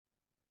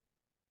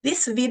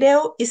This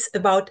video is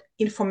about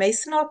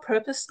informational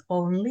purpose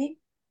only.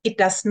 It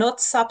does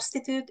not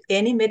substitute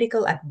any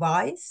medical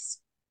advice.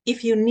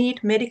 If you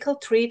need medical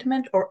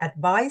treatment or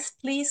advice,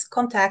 please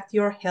contact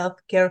your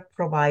healthcare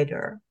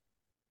provider.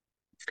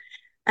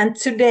 And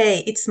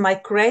today it's my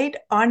great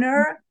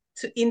honor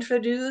to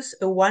introduce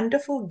a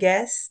wonderful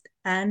guest,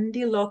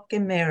 Andy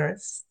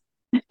Locke-Meres.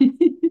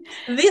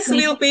 This Thank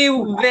will you be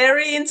so much.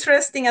 very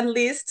interesting, at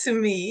least to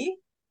me.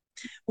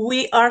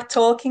 We are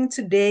talking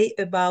today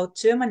about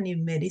German new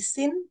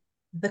medicine,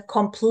 the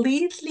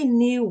completely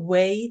new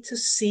way to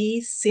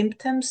see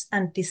symptoms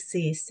and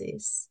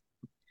diseases.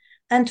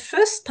 And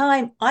first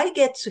time I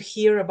get to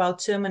hear about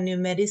German new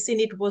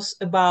medicine, it was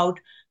about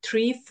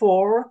 3,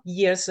 4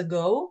 years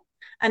ago,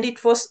 and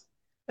it was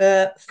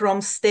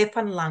from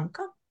Stefan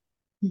Lanka.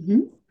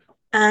 Mhm.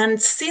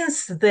 And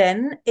since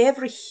then,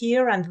 every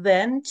here and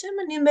then,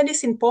 German new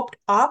medicine popped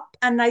up,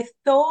 and I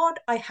thought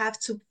I have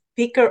to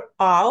figure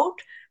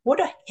out what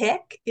the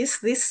heck is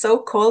this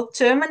so-called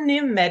German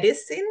new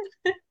medicine?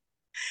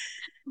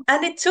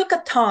 And it took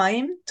a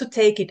time to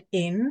take it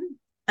in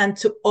and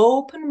to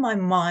open my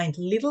mind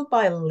little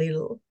by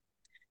little,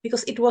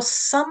 because it was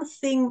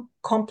something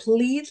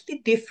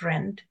completely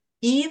different,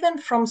 even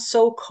from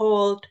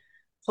so-called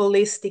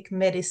holistic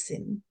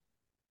medicine.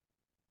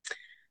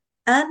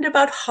 And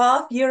about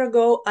half year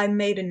ago, I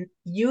made a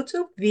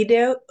YouTube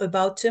video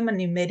about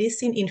Germany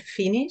medicine in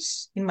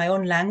Finnish, in my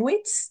own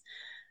language,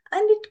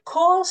 and it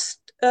caused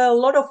a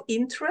lot of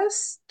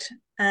interest.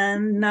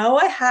 And now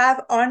I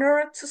have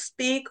honor to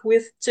speak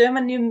with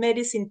German new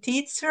medicine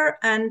teacher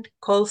and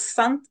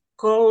consultant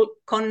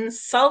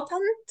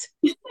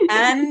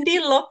Andy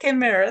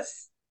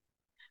Locke-Meres.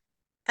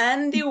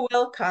 Andy,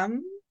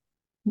 welcome.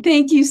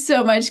 Thank you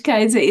so much,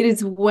 Kaisa. It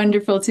is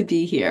wonderful to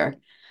be here.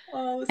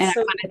 Oh, And I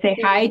so want to say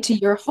cool. hi to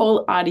your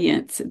whole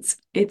audience.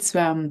 It's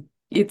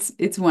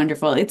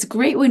wonderful. It's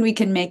great when we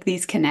can make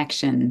these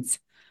connections.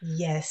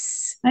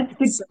 Yes. That's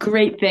the So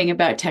great thing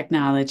about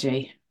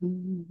technology.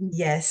 Mhm.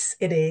 yes,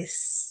 it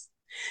is.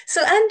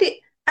 So,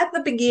 Andy, at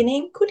the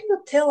beginning, could you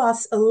tell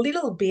us a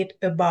little bit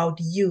about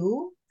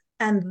you?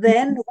 And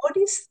then, what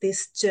is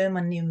this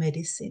German new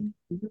medicine?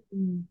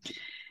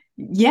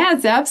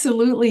 Yes,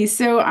 absolutely.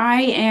 So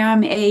I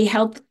am a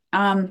health,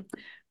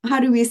 how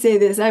do we say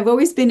this? I've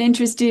always been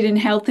interested in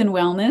health and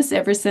wellness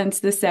ever since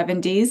the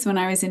 70s when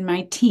I was in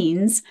my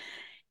teens.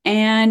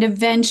 And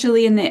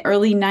eventually in the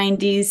early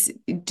 90s,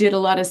 did a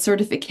lot of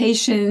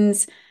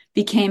certifications,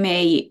 became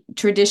a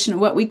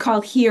traditional, what we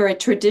call here a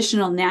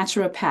traditional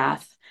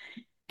naturopath.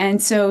 And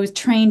so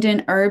trained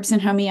in herbs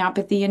and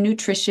homeopathy and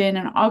nutrition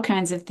and all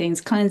kinds of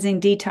things,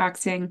 cleansing,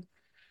 detoxing.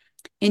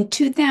 In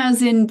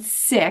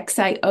 2006,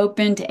 I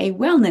opened a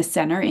wellness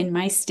center in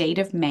my state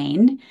of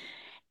Maine,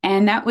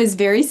 and that was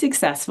very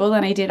successful.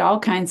 And I did all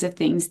kinds of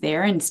things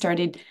there and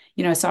started,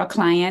 saw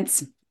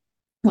clients,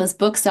 was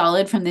book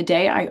solid from the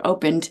day I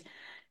opened.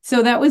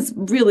 So that was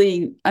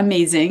really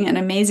amazing, an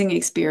amazing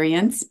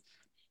experience.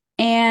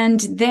 And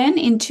then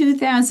in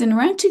 2000,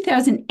 around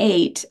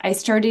 2008, I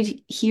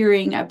started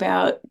hearing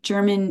about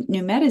German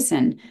new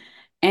medicine.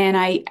 And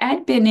I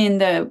had been in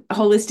the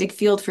holistic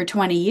field for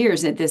 20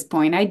 years at this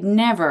point. I'd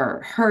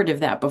never heard of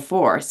that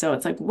before. So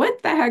it's like,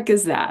 what the heck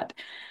is that?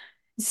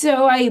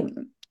 So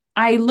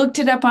I looked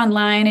it up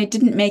online. It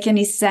didn't make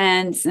any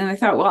sense. And I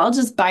thought, well, I'll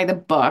just buy the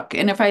book.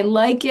 And if I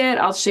like it,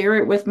 I'll share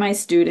it with my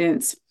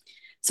students.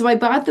 So I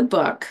bought the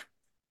book.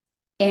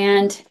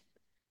 And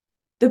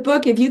the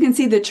book, if you can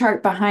see the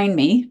chart behind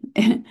me,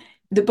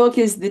 the book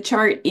is the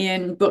chart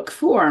in book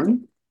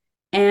form.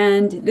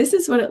 And this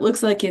is what it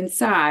looks like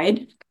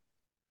inside.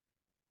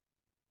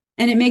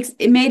 And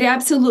it made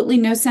absolutely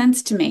no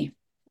sense to me.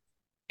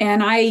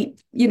 And I,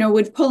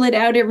 would pull it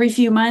out every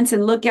few months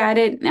and look at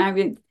it.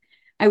 And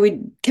I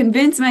would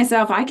convince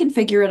myself I can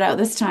figure it out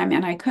this time,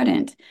 and I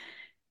couldn't.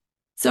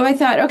 So I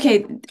thought,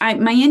 okay,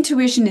 my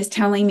intuition is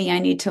telling me I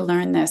need to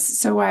learn this.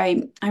 So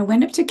I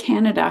went up to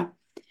Canada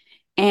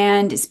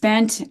and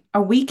spent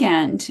a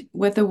weekend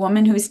with a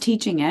woman who was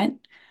teaching it.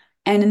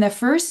 And in the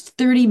first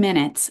 30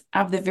 minutes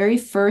of the very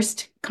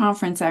first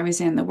conference I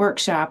was in, the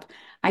workshop,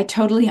 I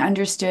totally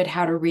understood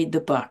how to read the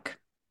book.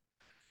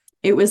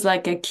 It was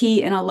like a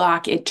key in a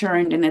lock. It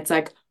turned, and it's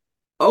like,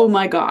 oh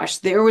my gosh,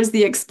 there was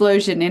the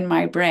explosion in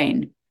my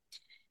brain.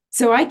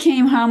 So I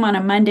came home on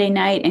a Monday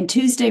night, and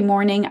Tuesday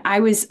morning, I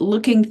was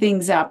looking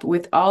things up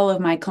with all of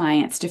my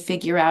clients to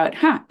figure out,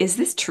 is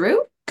this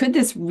true? Could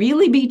this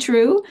really be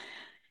true?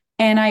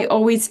 And I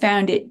always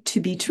found it to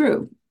be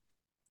true.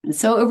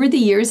 So over the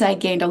years, I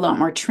gained a lot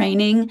more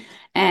training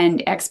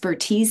and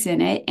expertise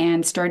in it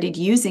and started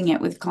using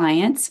it with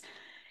clients.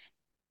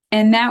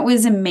 And that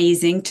was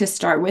amazing to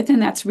start with.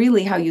 And that's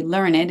really how you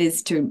learn it,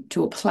 is to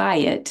apply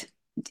it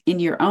in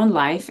your own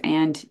life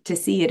and to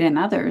see it in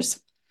others.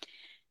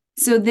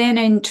 So then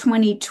in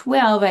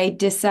 2012, I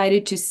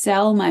decided to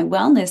sell my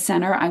wellness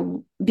center.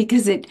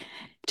 Because it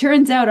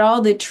turns out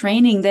all the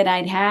training that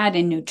I'd had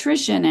in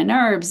nutrition and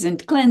herbs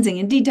and cleansing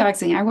and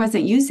detoxing, I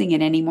wasn't using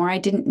it anymore. I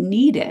didn't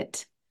need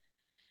it.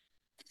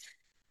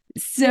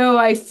 So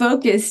I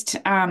focused,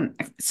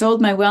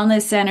 sold my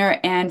wellness center,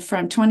 and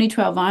from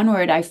 2012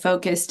 onward, I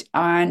focused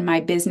on my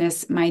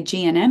business, my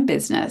G&M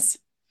business.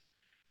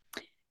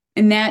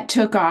 And that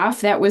took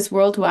off. That was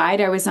worldwide.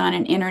 I was on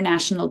an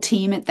international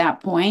team at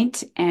that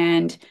point,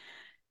 and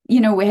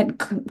we had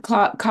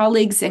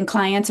colleagues and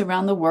clients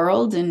around the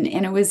world, and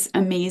it was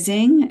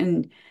amazing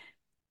and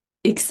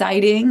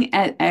exciting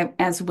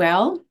as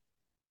well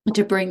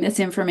to bring this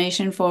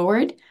information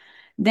forward.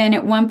 Then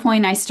at one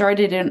point, I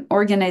started an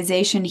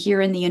organization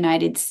here in the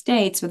United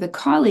States with a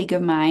colleague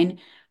of mine.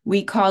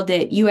 We called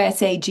it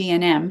USA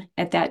GNM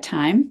at that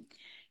time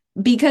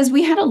because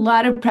we had a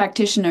lot of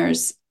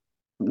practitioners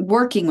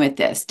working with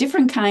this,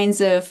 different kinds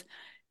of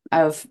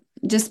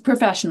just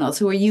professionals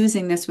who were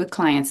using this with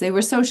clients. They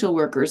were social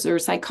workers or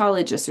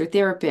psychologists or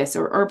therapists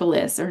or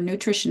herbalists or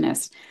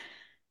nutritionists.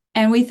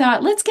 And we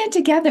thought, let's get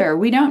together.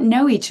 We don't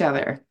know each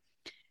other.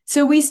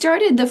 So we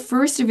started the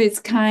first of its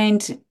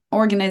kind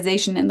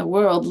organization in the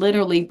world,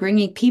 literally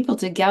bringing people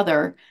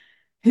together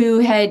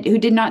who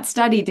did not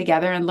study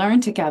together and learn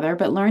together,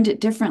 but learned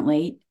it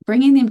differently,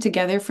 bringing them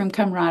together from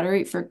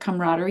camaraderie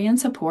and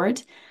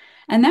support.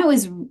 And that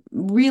was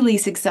really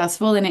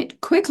successful. And it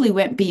quickly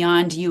went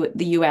beyond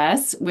the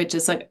US, which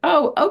is like,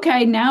 oh,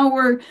 okay, now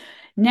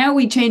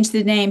we changed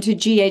the name to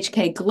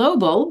GHK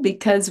Global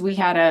because we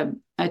had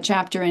a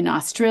chapter in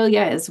Australia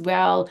as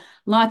well.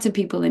 Lots of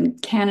people in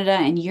Canada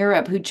and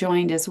Europe who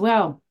joined as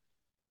well.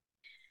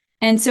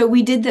 And so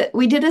we did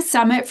a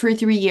summit for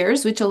 3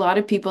 years, which a lot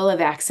of people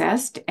have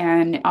accessed,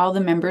 and all the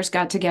members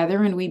got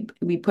together and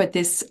we put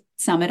this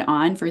summit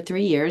on for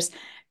 3 years.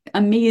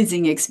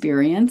 Amazing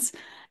experience.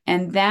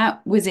 And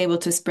that was able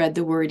to spread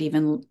the word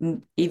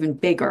even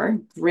bigger,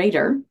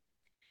 greater.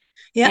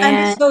 Yeah, and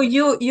And so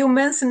you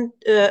mentioned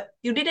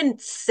you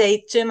didn't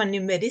say German new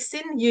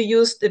medicine. You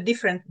used a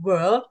different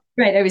word.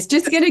 right, I was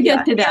just going to Yeah,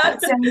 get to yeah.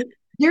 that. So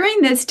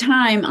during this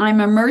time, I'm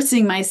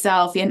immersing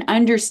myself in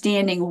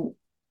understanding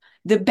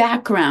the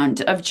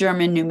background of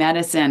German new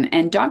medicine.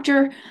 And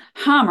Dr.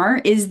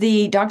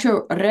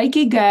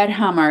 Reiki Gerd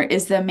Hammer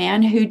is the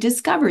man who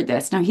discovered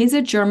this. Now, he's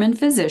a German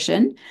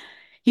physician.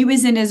 He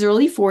was in his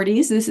early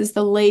 40s. This is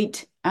the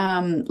late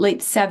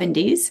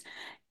 70s.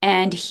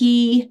 And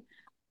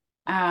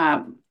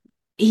uh,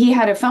 he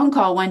had a phone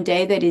call one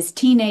day that his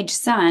teenage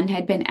son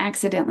had been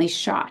accidentally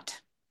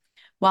shot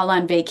while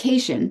on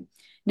vacation.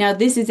 Now,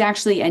 this is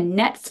actually a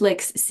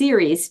Netflix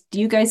series. Do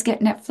you guys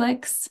get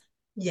Netflix?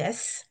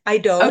 Yes, I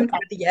don't, Okay. but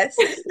yes.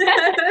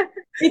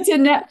 It's a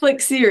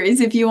Netflix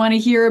series if you want to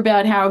hear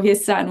about how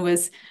his son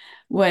was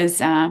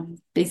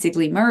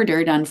basically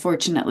murdered,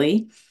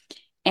 unfortunately.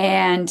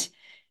 And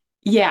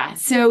yeah,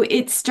 so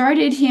it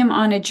started him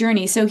on a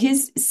journey. So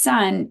his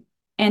son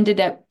ended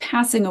up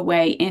passing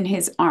away in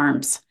his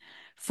arms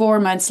 4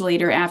 months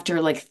later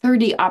after like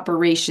 30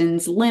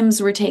 operations,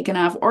 limbs were taken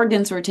off,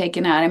 organs were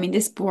taken out. I mean,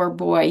 this poor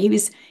boy, he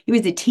was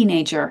a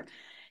teenager.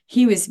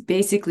 He was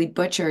basically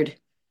butchered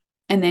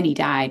and then he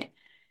died.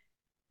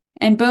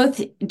 And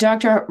both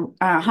Dr.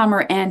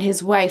 Hammer and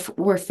his wife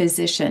were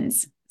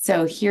physicians.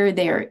 So here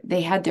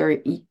they had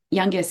their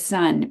youngest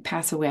son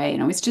pass away,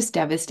 and it was just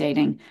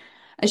devastating.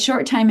 A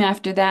short time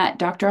after that,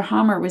 Dr.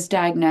 Hammer was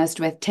diagnosed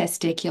with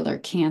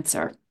testicular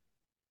cancer,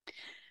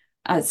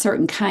 a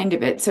certain kind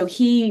of it. So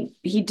he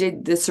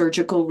did the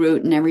surgical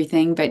route and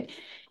everything, but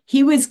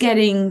he was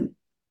getting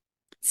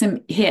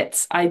some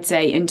hits, I'd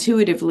say,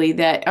 intuitively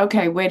that,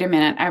 okay, wait a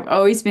minute, I've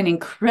always been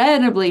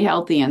incredibly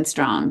healthy and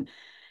strong.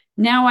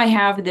 Now I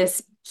have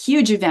this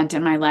huge event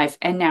in my life,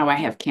 and now I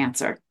have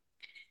cancer.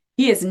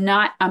 He is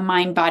not a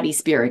mind, body,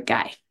 spirit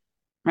guy,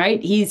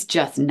 right? He's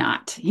just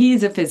not.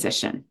 He's a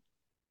physician.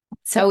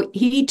 So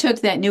he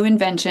took that new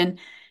invention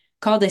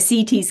called a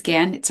CT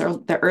scan. It's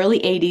the early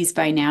 80s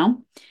by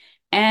now.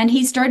 And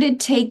he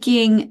started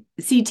taking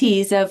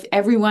CTs of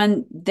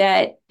everyone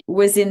that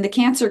was in the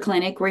cancer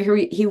clinic where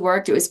he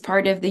worked. It was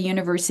part of the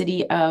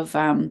University of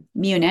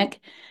Munich.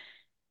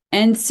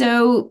 And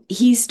so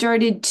he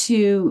started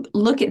to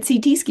look at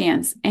CT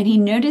scans and he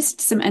noticed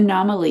some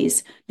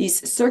anomalies,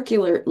 these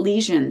circular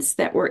lesions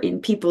that were in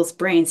people's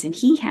brains, and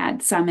he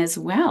had some as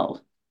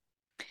well.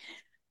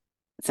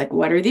 It's like,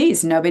 what are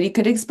these? Nobody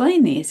could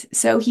explain these.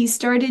 So he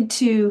started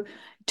to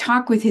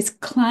talk with his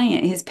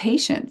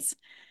patients.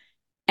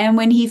 And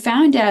when he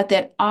found out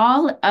that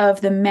all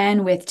of the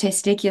men with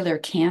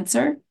testicular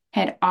cancer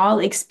had all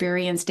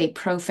experienced a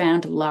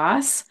profound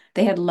loss,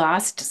 they had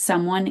lost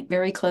someone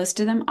very close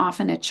to them,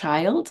 often a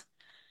child,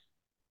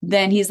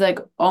 then he's like,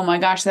 oh my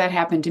gosh, that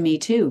happened to me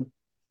too.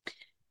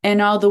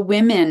 And all the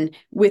women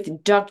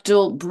with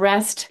ductal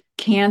breast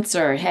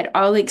cancer had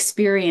all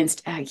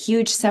experienced a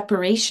huge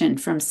separation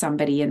from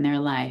somebody in their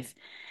life.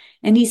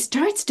 And he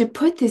starts to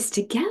put this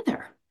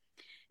together.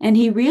 And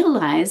he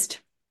realized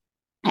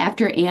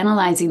after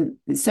analyzing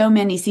so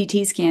many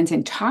CT scans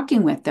and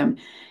talking with them,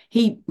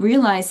 he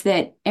realized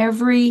that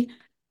every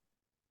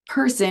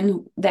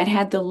person that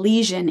had the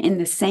lesion in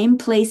the same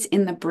place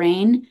in the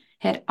brain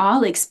had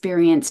all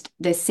experienced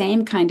the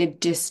same kind of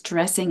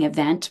distressing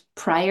event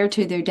prior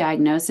to their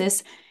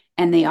diagnosis,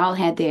 and they all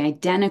had the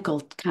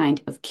identical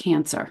kind of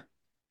cancer.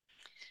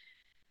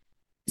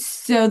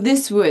 So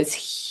this was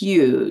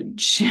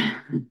huge,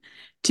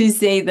 to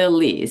say the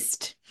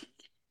least.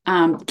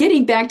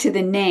 Getting back to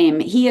the name,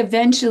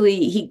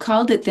 he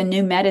called it the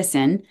new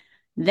medicine.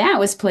 That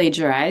was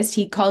plagiarized.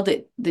 He called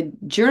it the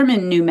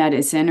German new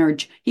medicine, or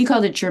he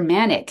called it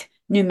Germanic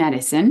new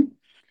medicine.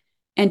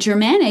 And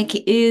Germanic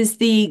is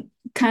the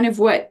kind of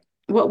what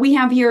we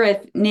have here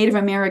as Native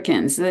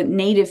Americans, the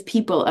native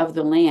people of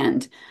the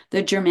land.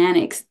 The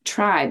Germanic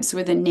tribes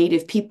were the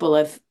native people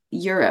of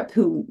Europe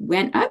who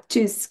went up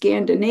to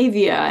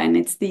Scandinavia, and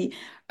it's the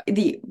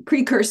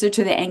precursor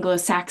to the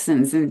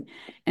Anglo-Saxons and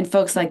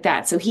folks like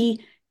that. So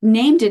he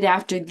named it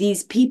after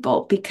these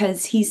people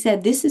because he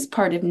said this is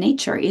part of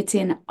nature. It's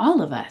in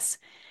all of us.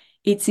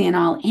 It's in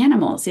all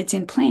animals. It's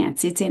in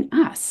plants. It's in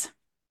us.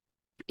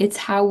 It's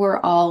how we're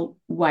all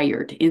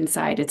wired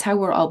inside. It's how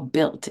we're all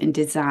built and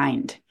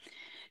designed.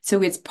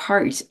 So it's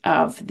part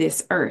of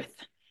this earth.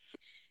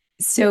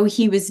 So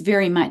he was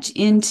very much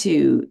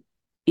into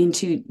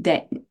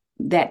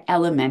that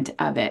element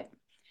of it.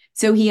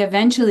 So he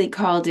eventually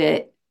called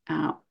it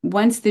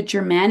once the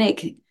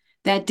Germanic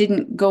that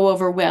didn't go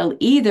over well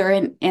either,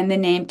 and the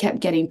name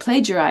kept getting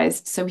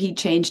plagiarized. So he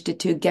changed it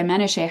to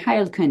Germanische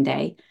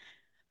Heilkunde.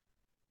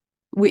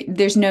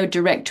 There's no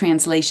direct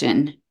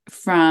translation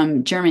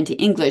from German to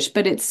English,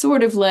 but it's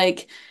sort of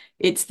like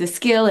it's the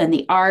skill and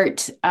the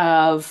art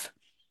of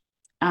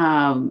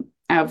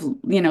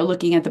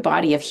looking at the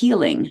body of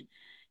healing,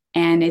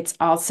 and it's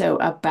also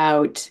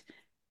about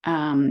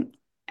kind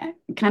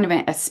of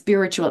a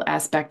spiritual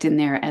aspect in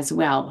there as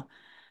well,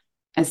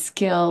 a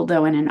skill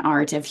though and an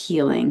art of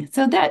healing.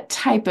 So that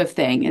type of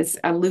thing is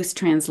a loose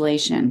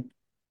translation.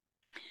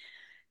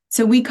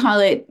 So I call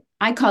it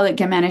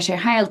Germanische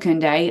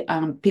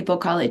Heilkunde. People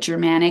call it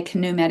Germanic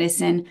New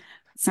Medicine.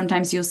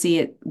 Sometimes you'll see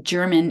it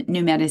German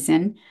New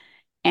Medicine.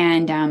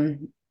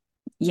 And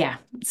yeah,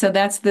 so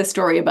that's the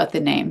story about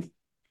the name.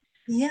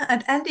 Yeah,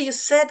 and Andy, you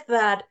said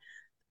that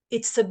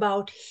it's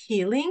about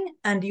healing,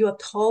 and you are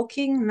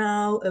talking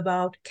now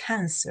about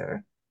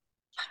cancer.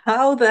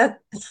 How that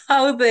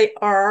how they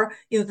are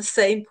in the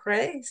same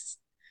place.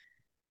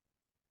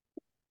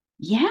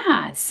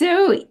 Yeah.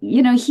 So,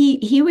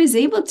 he was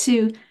able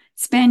to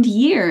spend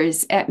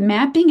years at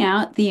mapping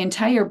out the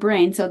entire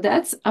brain. So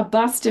that's a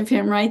bust of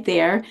him right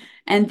there.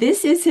 And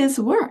this is his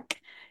work.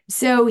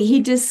 So he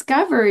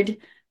discovered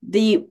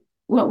the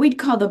what we'd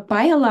call the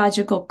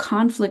biological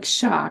conflict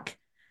shock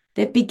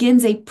that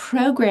begins a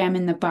program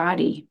in the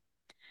body.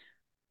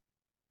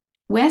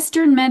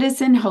 Western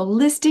medicine,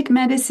 holistic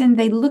medicine,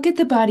 they look at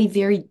the body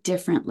very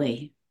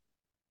differently.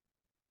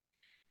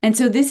 And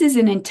so this is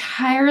an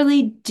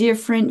entirely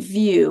different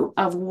view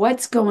of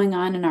what's going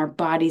on in our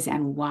bodies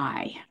and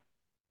why,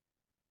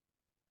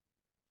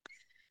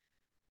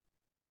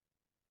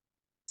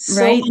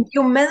 So right? when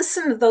you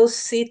mentioned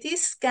those CT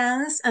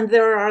scans, and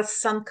there are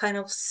some kind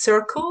of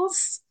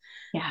circles,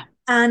 Yeah.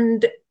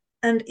 and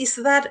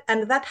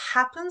that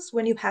happens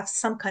when you have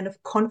some kind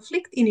of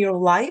conflict in your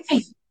Right.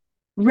 life.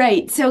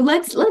 Right. So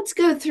let's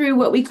go through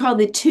what we call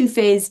the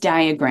two-phase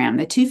diagram,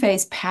 the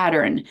two-phase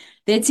pattern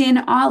that's in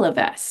all of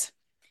us.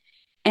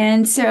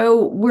 And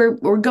so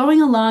we're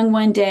going along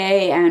one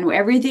day and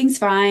everything's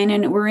fine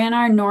and we're in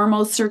our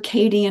normal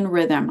circadian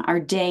rhythm, our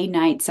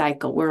day-night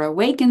cycle. We're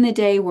awake in the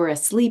day, we're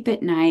asleep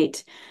at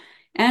night,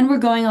 and we're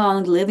going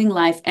along living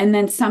life, and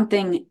then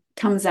something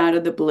comes out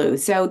of the blue.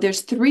 So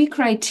there's three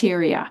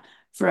criteria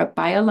for a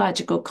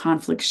biological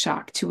conflict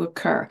shock to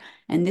occur,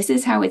 and this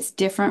is how it's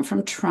different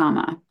from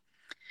trauma.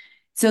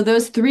 So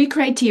those three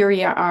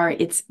criteria are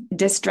it's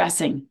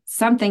distressing.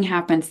 Something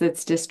happens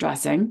that's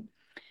distressing.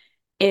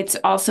 It's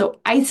also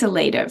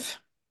isolative.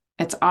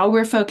 That's all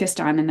we're focused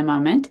on in the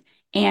moment.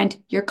 And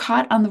you're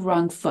caught on the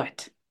wrong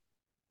foot.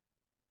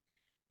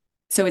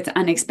 So it's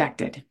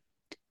unexpected.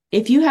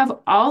 If you have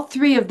all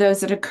three of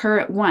those that occur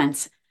at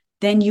once,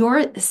 then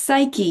your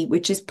psyche,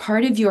 which is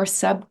part of your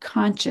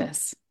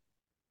subconscious,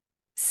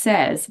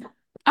 says,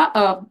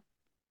 uh-oh,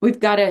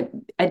 we've got to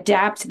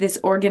adapt this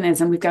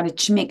organism. We've got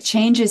to make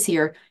changes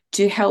here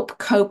to help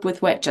cope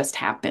with what just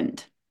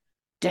happened,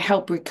 to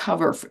help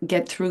recover,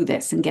 get through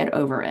this and get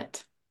over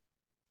it.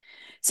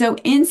 So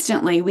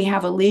instantly we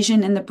have a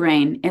lesion in the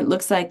brain. It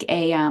looks like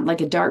a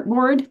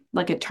dartboard,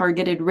 like a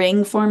targeted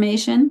ring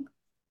formation.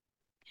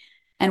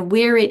 And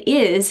where it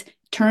is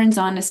turns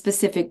on a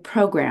specific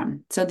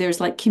program. So there's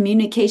like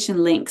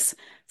communication links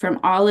from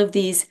all of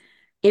these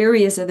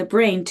areas of the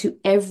brain to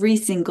every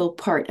single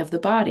part of the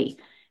body.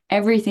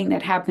 Everything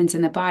that happens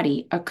in the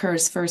body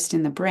occurs first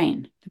in the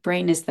brain. The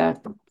brain is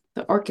the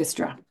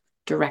orchestra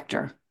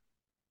director.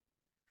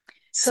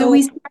 So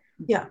So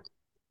yeah.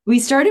 we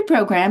start a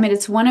program, and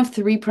it's one of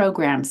three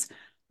programs.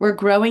 We're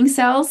growing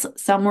cells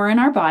somewhere in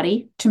our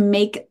body to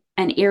make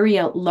an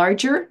area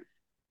larger,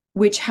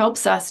 which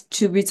helps us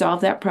to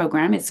resolve that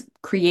program. It's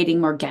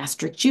creating more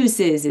gastric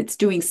juices. It's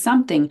doing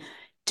something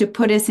to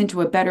put us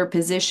into a better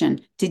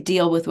position to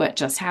deal with what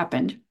just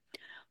happened.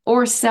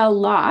 Or cell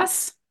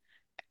loss.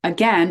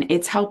 Again,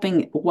 it's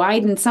helping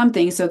widen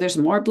something so there's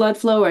more blood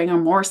flowing or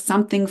more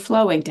something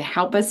flowing to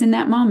help us in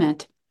that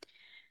moment.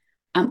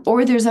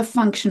 Or there's a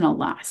functional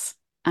loss.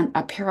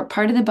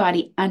 part of the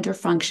body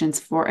underfunctions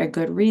for a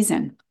good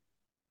reason.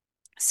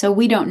 So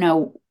we don't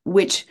know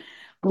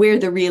where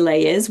the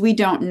relay is. We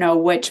don't know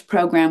which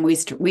program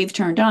we've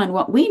turned on.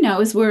 What we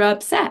know is we're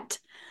upset.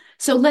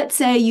 So let's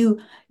say you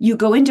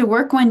go into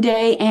work one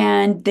day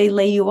and they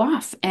lay you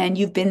off and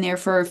you've been there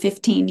for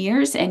 15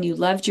 years and you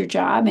loved your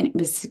job and it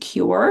was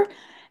secure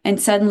and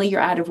suddenly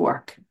you're out of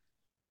work.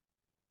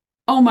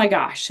 Oh my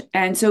gosh.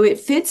 And so it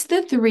fits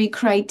the three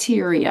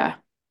criteria.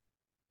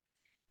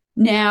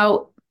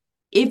 Now,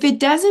 if it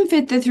doesn't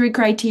fit the three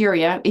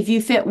criteria, if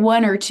you fit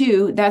one or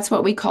two, that's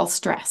what we call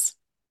stress.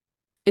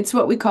 It's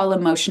what we call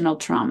emotional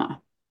trauma.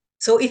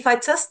 So if I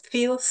just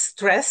feel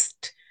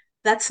stressed,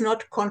 that's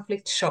not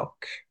conflict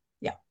shock.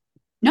 Yeah.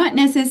 Not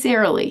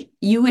necessarily.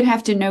 You would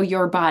have to know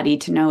your body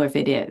to know if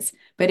it is,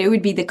 but it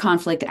would be the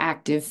conflict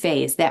active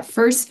phase, that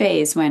first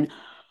phase when,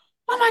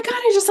 oh my God,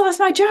 I just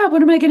lost my job.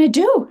 What am I going to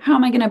do? How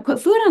am I going to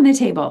put food on the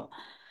table?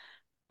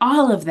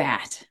 All of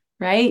that,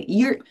 right?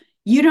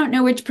 You don't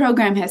know which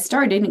program has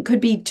started. It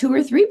could be two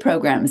or three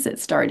programs that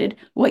started.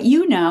 What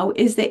you know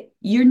is that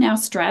you're now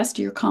stressed,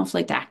 you're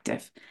conflict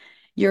active,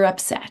 you're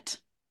upset.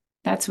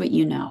 That's what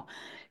you know.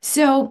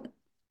 So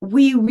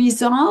we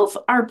resolve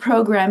our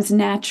programs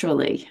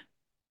naturally,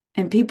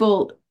 and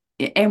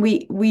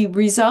we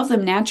resolve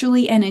them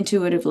naturally and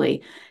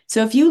intuitively.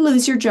 So if you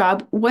lose your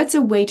job, what's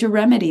a way to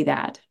remedy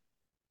that?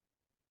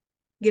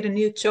 Get a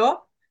new job.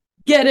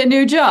 Get a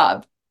new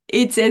job.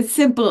 It's as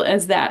simple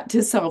as that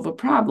to solve a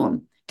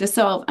problem, to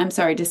solve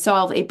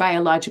a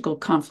biological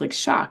conflict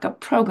shock, a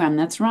program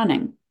that's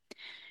running.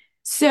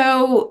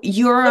 So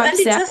you're But then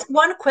it's upset. just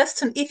one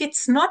question. If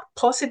it's not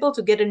possible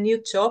to get a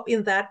new job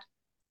in that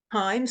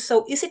time,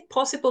 so is it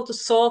possible to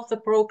solve the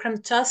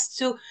program just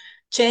to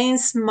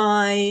change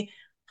my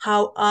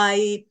how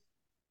I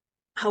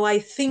how I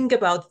think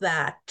about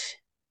that?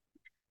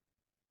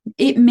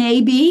 It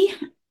may be,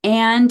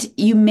 and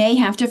you may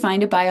have to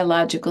find a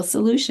biological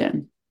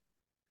solution.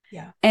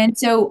 Yeah. And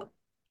so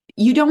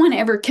you don't want to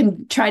ever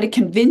try to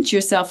convince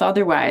yourself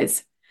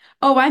otherwise.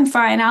 Oh, I'm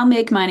fine. I'll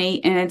make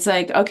money. And it's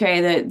like,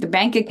 okay, the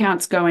bank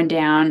account's going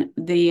down.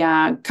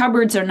 The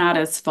cupboards are not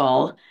as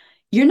full.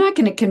 You're not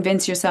going to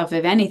convince yourself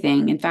of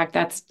anything. In fact,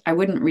 I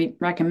wouldn't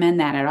recommend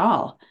that at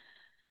all.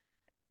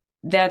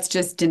 That's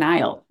just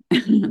denial.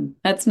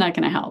 That's not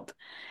going to help.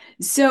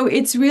 So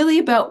it's really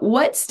about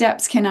what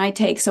steps can I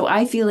take so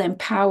I feel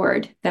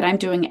empowered that I'm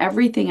doing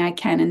everything I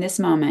can in this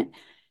moment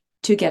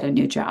to get a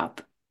new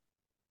job.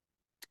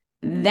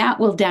 That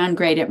will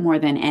downgrade it more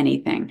than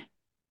anything.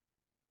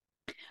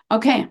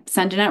 Okay,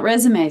 sending out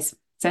resumes,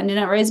 sending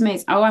out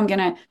resumes. Oh, I'm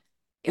going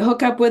to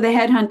hook up with a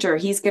headhunter.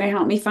 He's going to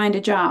help me find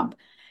a job.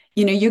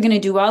 You're going to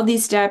do all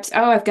these steps.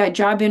 Oh, I've got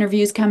job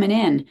interviews coming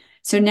in.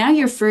 So now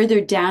you're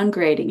further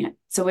downgrading it.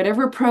 So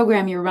whatever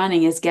program you're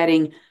running is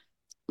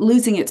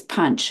losing its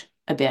punch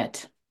a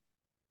bit.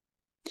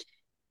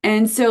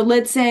 And so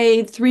let's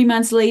say 3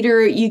 months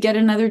later, you get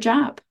another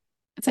job.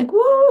 It's like,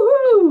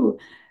 woohoo.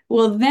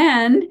 Well,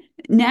 then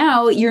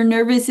now your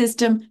nervous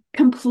system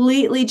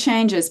completely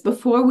changes.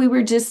 Before we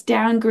were just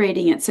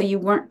downgrading it, so you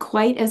weren't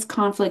quite as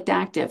conflict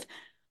active.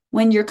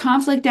 When you're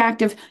conflict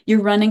active,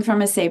 you're running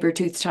from a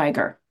saber-toothed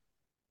tiger.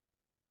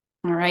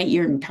 All right,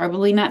 you're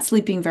probably not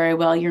sleeping very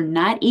well. You're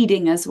not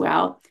eating as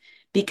well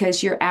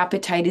because your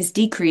appetite is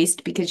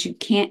decreased because you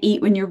can't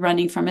eat when you're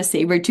running from a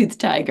saber-toothed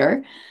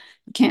tiger.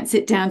 You can't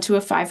sit down to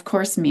a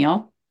 5-course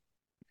meal.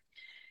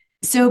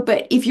 So,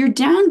 but if you're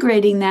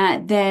downgrading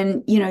that,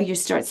 then, you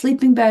start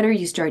sleeping better,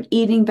 you start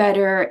eating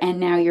better, and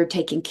now you're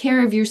taking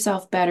care of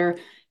yourself better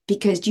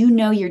because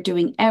you're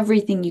doing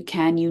everything you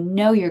can.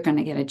 You're going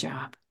to get a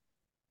job.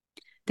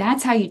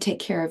 That's how you take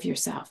care of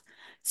yourself.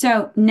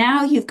 So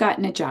now you've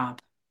gotten a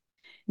job.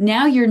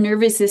 Now your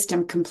nervous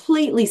system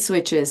completely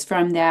switches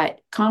from that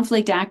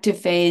conflict active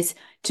phase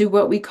to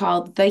what we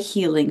call the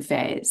healing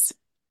phase.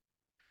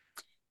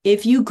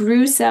 If you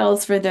grew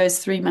cells for those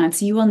 3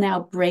 months, you will now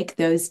break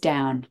those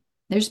down.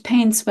 There's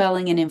pain,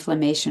 swelling, and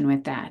inflammation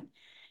with that.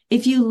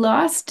 If you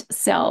lost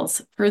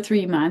cells for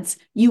 3 months,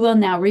 you will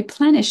now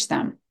replenish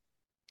them.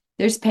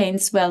 There's pain,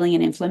 swelling,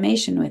 and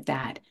inflammation with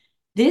that.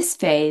 This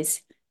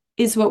phase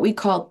is what we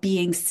call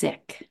being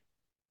sick.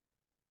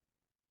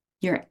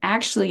 You're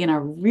actually in a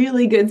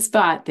really good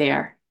spot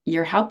there.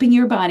 You're helping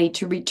your body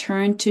to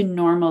return to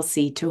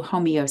normalcy, to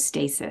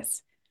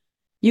homeostasis.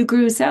 You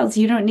grew cells,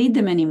 you don't need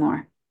them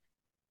anymore.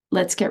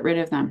 Let's get rid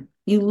of them.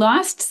 You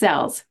lost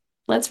cells.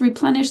 Let's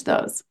replenish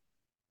those.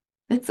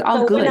 That's all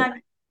So good.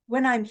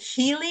 when I'm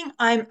healing,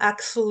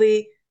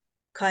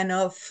 kind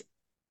of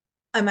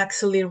I'm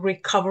actually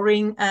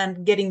recovering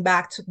and getting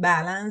back to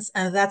balance,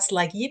 and that's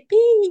like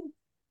yippee.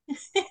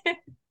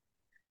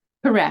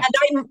 Correct.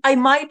 And I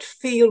might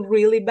feel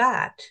really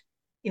bad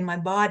in my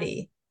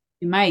body.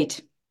 You might.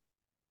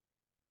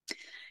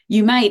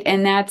 You might,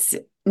 and that's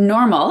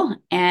normal.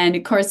 And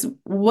of course,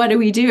 what do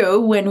we do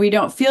when we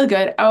don't feel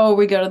good? Oh,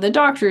 we go to the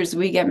doctors,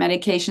 we get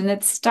medication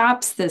that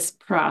stops this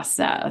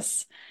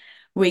process.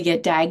 We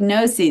get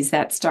diagnoses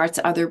that starts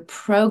other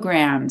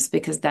programs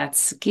because that's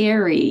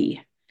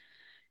scary.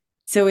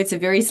 So it's a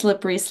very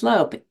slippery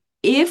slope.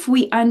 if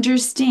we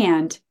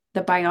understand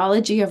the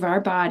biology of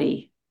our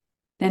body,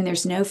 then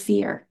there's no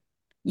fear.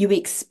 You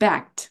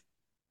expect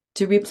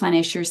to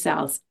replenish your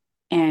cells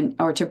and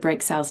or to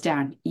break cells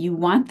down. You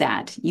want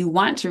that. You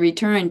want to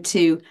return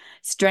to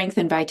strength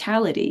and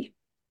vitality.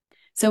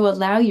 So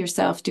allow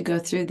yourself to go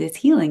through this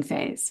healing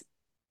phase.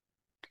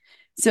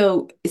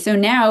 So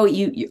now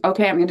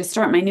okay, I'm going to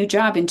start my new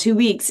job in 2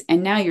 weeks,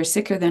 and now you're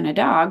sicker than a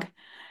dog.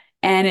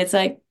 And it's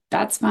like,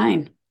 that's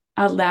fine.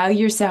 Allow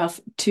yourself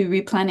to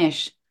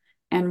replenish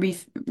and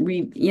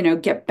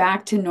get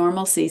back to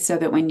normalcy so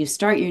that when you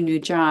start your new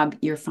job,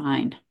 you're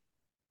fine.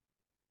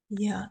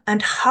 Yeah.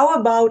 And how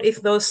about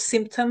if those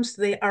symptoms,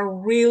 they are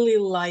really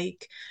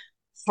like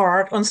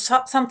hard, on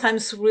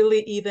sometimes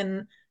really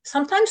even,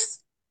 sometimes,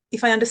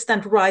 if I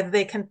understand right,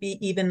 they can be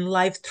even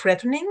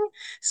life-threatening.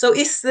 So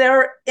is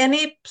there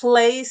any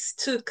place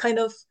to kind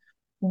of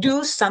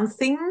do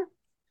something?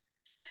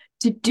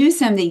 To do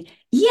something.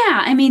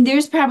 Yeah, I mean,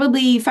 there's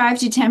probably 5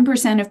 to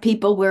 10% of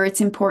people where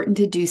it's important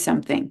to do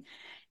something.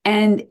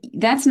 And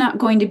that's not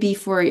going to be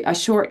for a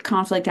short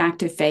conflict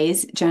active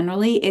phase.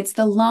 Generally, it's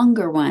the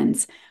longer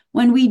ones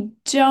when we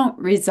don't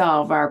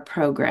resolve our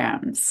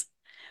programs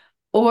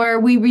or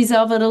we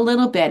resolve it a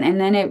little bit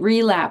and then it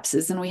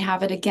relapses and we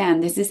have it again.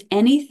 This is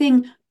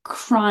anything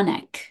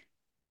chronic,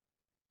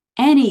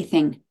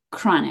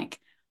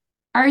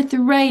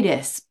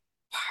 arthritis,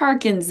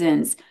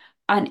 Parkinson's,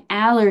 an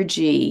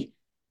allergy,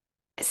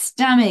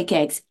 stomach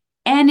aches,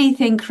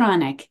 anything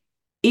chronic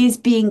is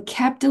being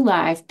kept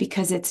alive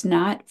because it's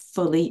not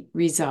fully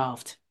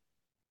resolved.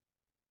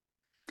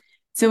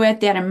 So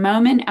at that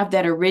moment of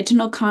that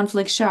original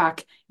conflict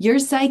shock, your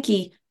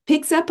psyche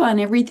picks up on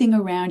everything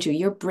around you.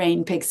 Your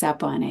brain picks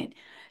up on it.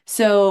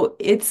 So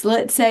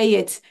let's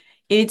say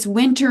it's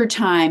winter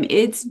time,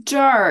 it's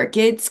dark,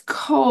 it's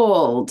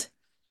cold.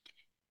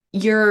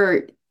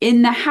 You're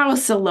in the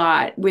house a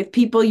lot with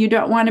people you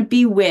don't want to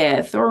be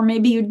with, or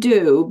maybe you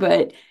do,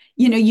 but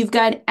you've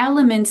got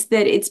elements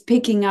that it's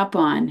picking up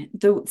on: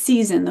 the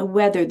season, the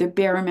weather, the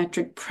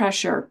barometric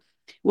pressure,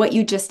 what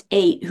you just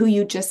ate, who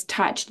you just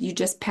touched, you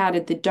just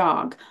patted the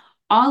dog.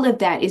 All of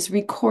that is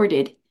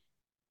recorded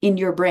in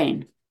your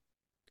brain.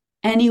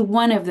 Any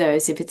one of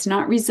those, if it's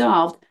not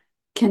resolved,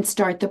 can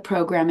start the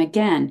program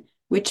again,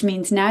 which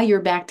means now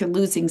you're back to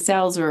losing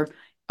cells or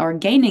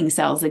gaining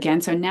cells again.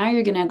 So now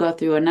you're going to go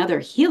through another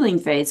healing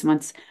phase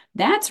once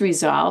that's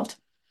resolved.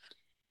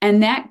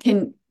 And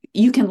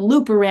you can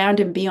loop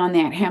around and be on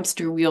that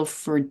hamster wheel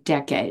for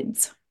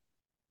decades.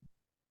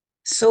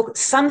 So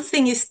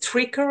something is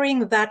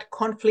triggering that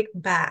conflict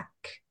back.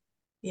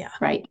 Yeah.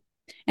 Right.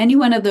 Any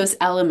one of those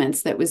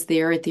elements that was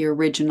there at the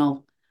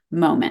original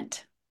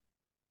moment.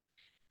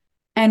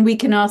 And we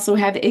can also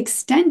have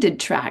extended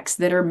tracks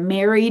that are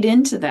married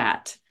into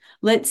that.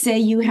 Let's say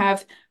you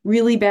have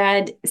really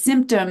bad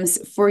symptoms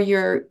for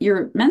your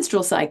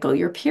menstrual cycle,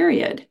 your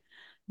period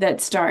that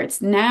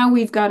starts. Now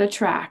we've got a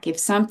track. If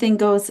something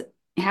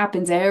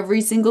happens every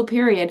single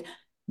period,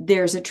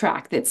 there's a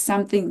track that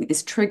something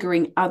is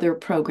triggering other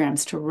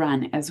programs to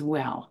run as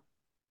well.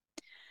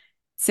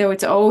 So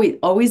it's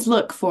always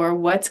look for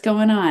what's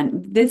going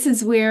on. This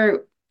is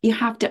where you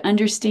have to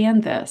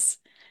understand this.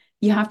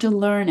 You have to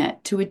learn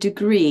it to a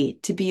degree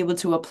to be able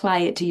to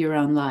apply it to your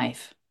own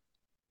life.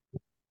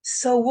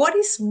 So what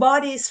is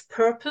body's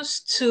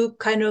purpose to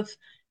kind of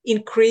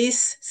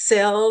increase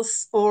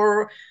cells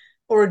or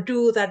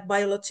do that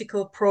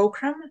biological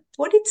program?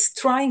 What it's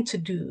trying to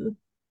do?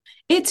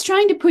 It's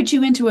trying to put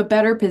you into a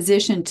better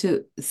position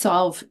to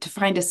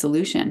find a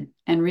solution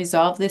and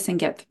resolve this and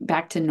get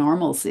back to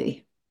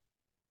normalcy.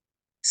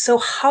 So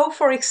how,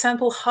 for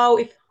example, how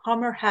if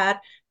Hammer had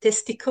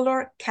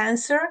testicular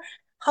cancer,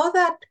 how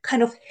that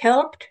kind of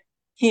helped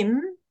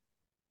him?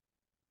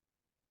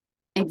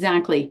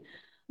 Exactly.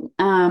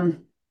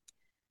 Um,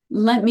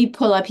 Let me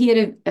pull up. He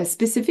had a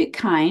specific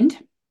kind.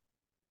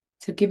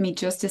 So give me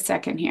just a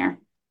second here.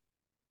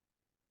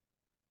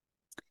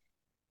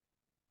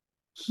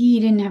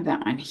 He didn't have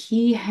that one.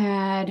 He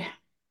had,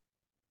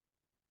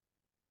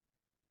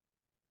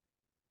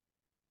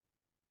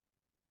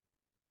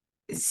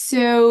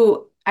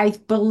 so I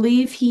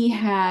believe he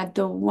had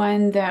the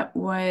one that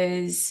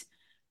was,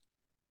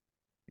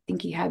 I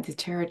think he had the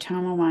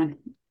teratoma one.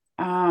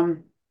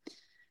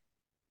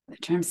 The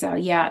germ cell,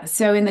 yeah.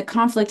 So in the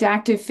conflict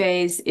active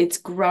phase, it's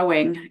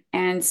growing.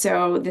 And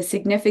so the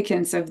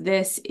significance of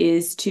this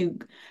is to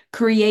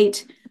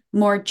create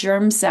more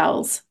germ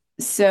cells.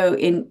 So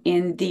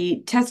in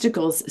the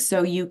testicles,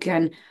 so you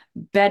can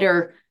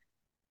better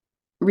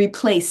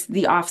replace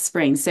the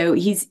offspring. So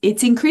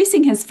it's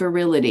increasing his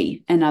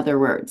virility, in other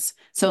words.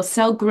 So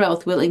cell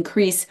growth will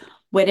increase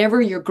whatever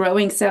you're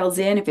growing cells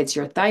in. If it's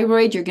your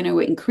thyroid, you're going to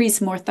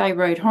increase more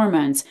thyroid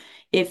hormones.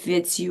 If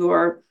it's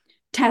your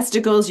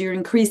testicles, you're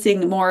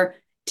increasing more,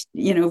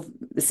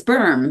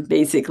 sperm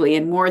basically,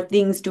 and more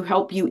things to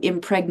help you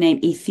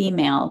impregnate a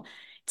female.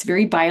 It's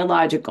very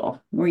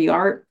biological. We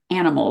are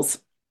animals.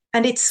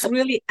 And it's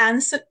really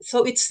answer.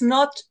 So it's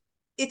not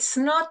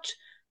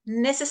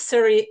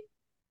necessary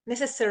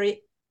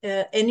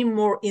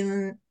anymore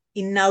in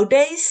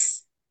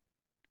nowadays.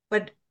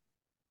 But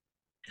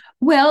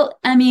Well,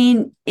 I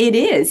mean, it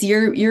is.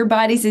 Your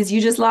body says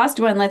you just lost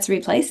one, let's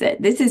replace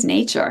it. This is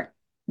nature.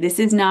 This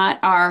is not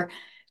our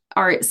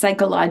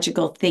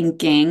psychological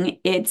thinking.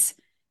 It's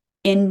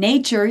in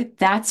nature,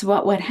 that's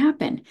what would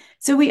happen.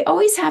 So we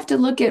always have to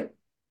look at,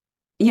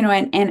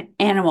 an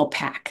animal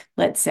pack,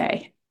 let's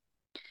say.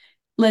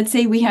 Let's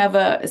say we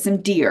have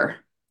some deer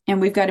and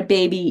we've got a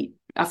baby,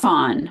 a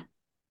fawn.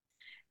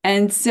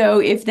 And so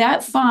if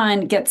that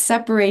fawn gets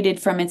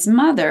separated from its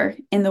mother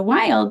in the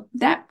wild,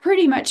 that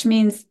pretty much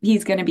means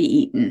he's going to be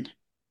eaten,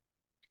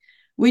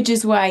 which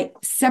is why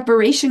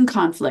separation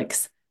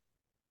conflicts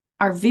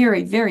are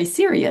very, very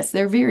serious.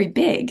 They're very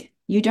big.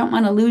 You don't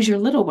want to lose your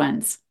little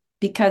ones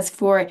because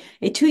for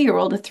a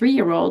 2-year-old, a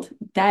 3-year-old,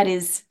 that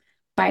is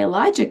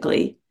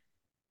biologically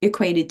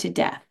equated to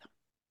death.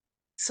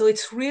 so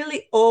it's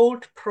really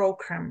old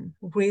program,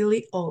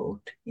 really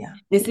old. Yeah.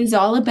 This is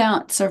all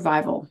about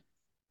survival.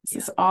 This Yeah.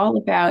 is all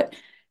about,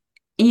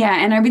 yeah,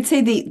 and I would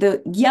say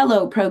the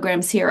yellow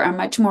programs here are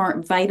much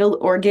more vital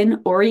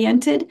organ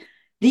oriented.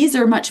 These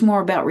are much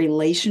more about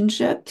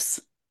relationships.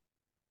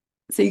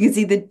 So you can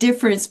see the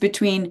difference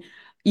between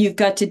you've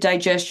got to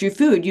digest your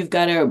food, you've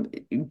got to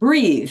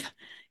breathe.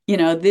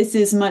 This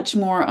is much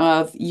more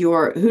of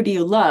your who do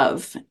you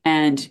love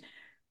and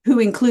who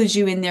includes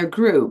you in their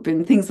group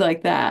and things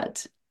like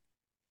that.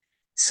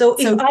 So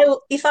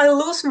So if I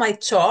lose my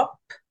job,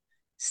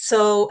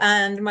 so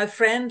and my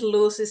friend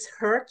loses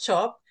her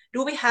job,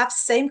 do we have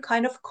same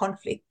kind of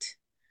conflict?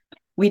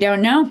 we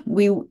don't know.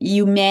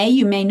 You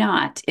may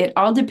not. It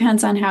all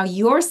depends on how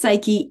your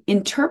psyche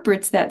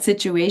interprets that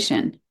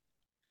situation.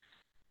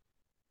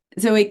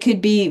 So it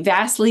could be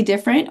vastly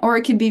different or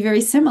it could be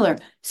very similar.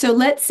 So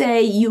let's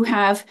say you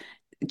have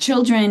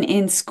children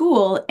in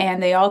school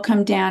and they all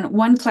come down,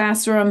 one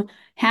classroom,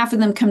 half of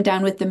them come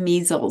down with the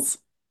measles.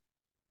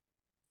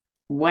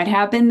 What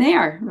happened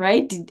there,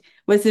 right?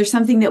 Was there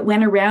something that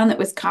went around that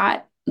was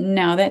caught?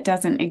 No, that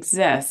doesn't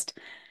exist.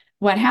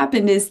 What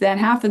happened is that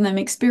half of them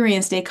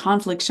experienced a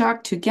conflict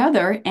shock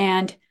together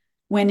and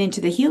went into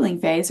the healing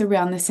phase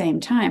around the same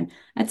time.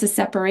 That's a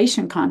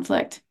separation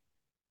conflict.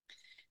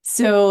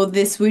 So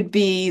this would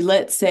be,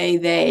 let's say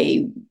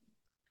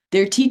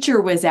their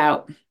teacher was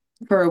out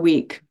for a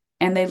week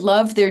and they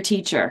loved their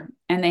teacher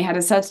and they had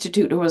a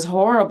substitute who was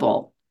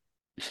horrible.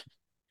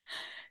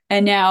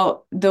 And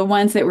now the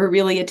ones that were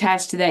really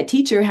attached to that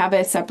teacher have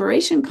a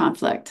separation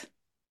conflict.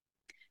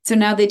 So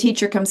now the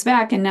teacher comes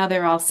back and now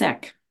they're all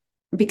sick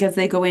because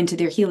they go into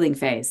their healing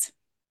phase.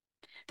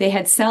 They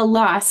had cell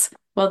loss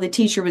while the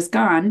teacher was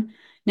gone.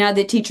 Now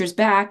the teacher's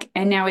back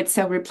and now it's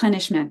cell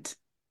replenishment.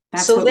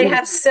 That's So what they we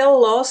have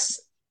cell loss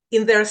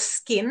in their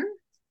skin.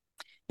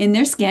 in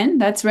their skin.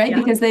 That's right, Yeah.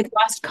 because they've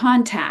lost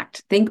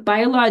contact. Think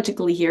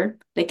biologically here.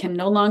 They can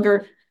no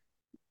longer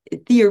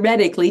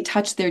theoretically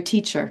touch their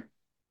teacher.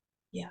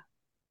 Yeah.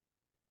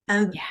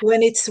 And Yeah.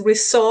 when it's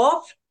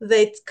resolved,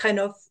 they kind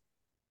of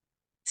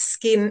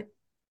skin.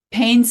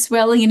 Pain,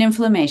 swelling, and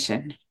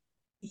inflammation.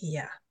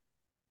 Yeah.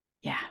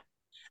 Yeah.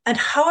 And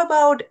how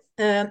about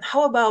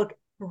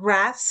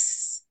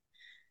RAS,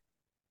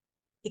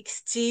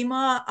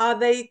 eczema? Are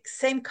they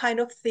same kind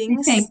of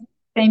Same things? thing.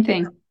 Same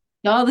thing.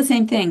 All the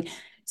same thing.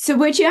 So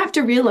what you have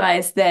to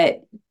realize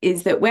that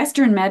is that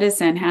Western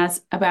medicine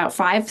has about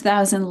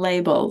 5,000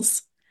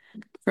 labels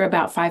for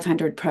about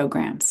 500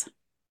 programs.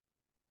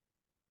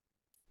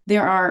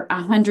 There are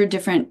 100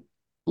 different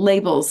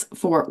labels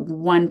for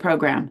one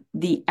program,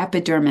 the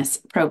epidermis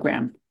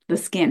program, the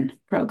skin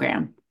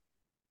program.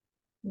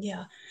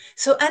 Yeah.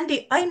 So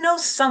Andy, I know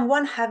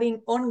someone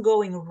having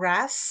ongoing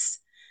RAS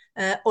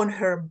on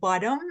her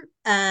bottom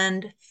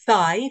and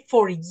thigh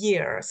for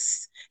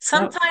years.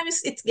 Yep.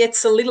 Sometimes it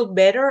gets a little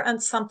better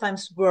and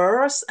sometimes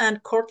worse,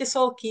 and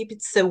cortisol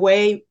keeps it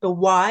away a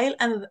while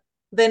and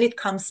then it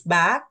comes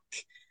back.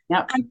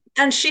 Yep.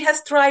 And she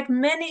has tried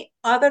many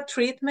other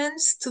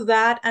treatments to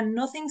that, and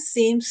nothing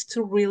seems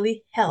to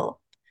really help.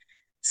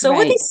 So,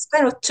 what Right. is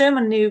kind of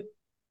German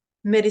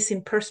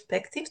medicine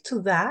perspective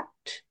to that?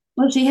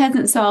 Well, she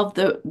hasn't solved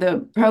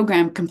the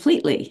program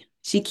completely.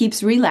 She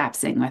keeps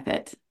relapsing with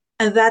it.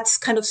 And that's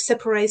kind of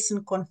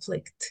separation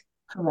conflict.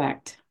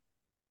 Correct.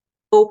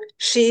 So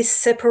she's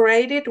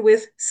separated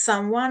with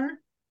someone.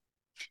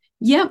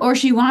 Yep. Or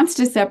she wants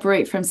to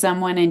separate from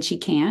someone and she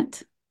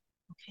can't.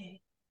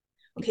 Okay.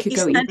 It Okay. could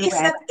go either Is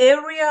way. that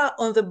area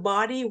on the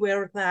body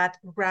where that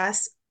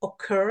RAS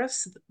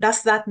occurs?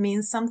 Does that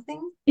mean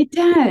something? It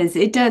does.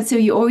 It does. So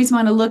you always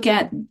want to look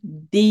at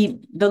the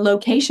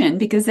location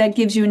because that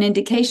gives you an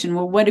indication.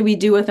 Well, what do we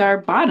do with our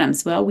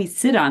bottoms? Well, we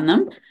sit on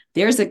them.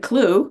 There's a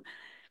clue.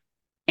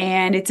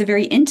 And it's a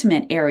very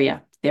intimate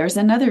area. There's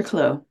another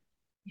clue.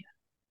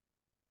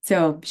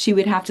 So she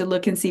would have to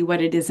look and see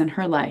what it is in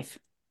her life.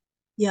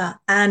 Yeah.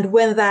 And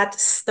when that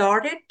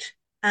started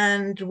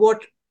and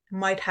what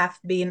might have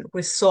been Right.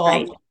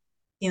 resolved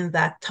in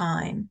that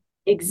time.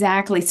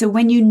 Exactly. So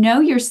when you know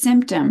your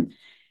symptom,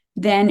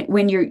 then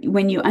when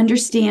you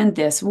understand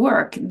this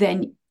work,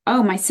 then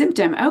oh, my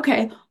symptom,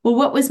 okay, well,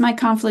 what was my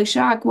conflict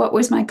shock? What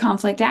was my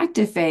conflict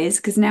active phase?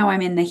 Because now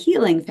I'm in the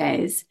healing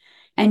phase.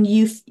 and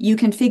you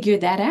can figure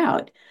that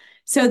out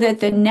so that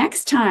the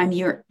next time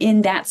you're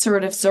in that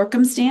sort of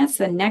circumstance,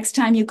 the next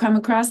time you come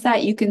across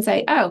that, you can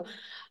say, "Oh,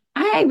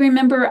 I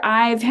remember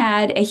I've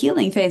had a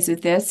healing phase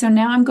with this, so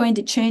now I'm going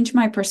to change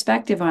my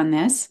perspective on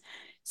this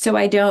so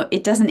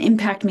it doesn't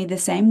impact me the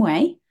same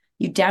way."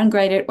 You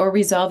downgrade it or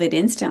resolve it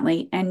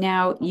instantly, and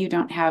now you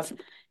don't have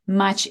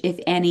much, if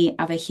any,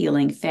 of a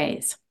healing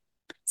phase.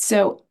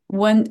 So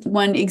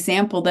one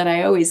example that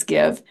I always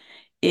give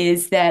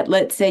is that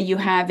let's say you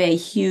have a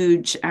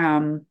huge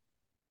kind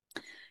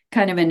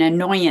of an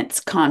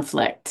annoyance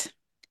conflict,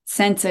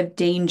 sense of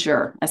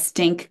danger, a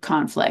stink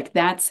conflict.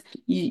 That's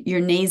your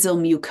nasal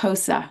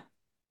mucosa.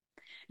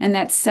 And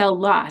that's cell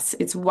loss.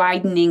 It's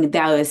widening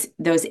those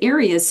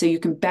areas so you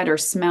can better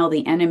smell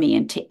the enemy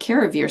and take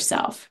care of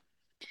yourself.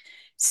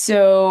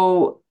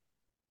 So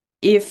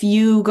if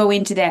you go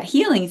into that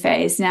healing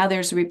phase, now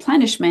there's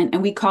replenishment,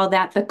 and we call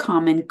that the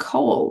common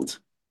cold.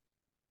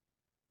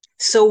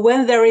 So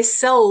when there is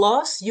cell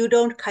loss, you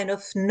don't kind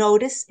of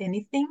notice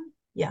anything?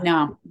 Yeah.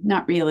 No,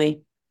 not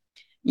really.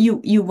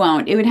 You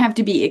won't. It would have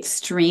to be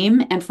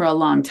extreme and for a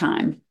long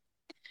time.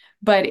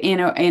 But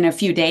in a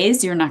few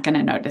days, you're not going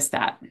to notice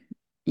that.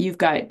 You've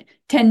got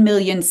 10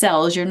 million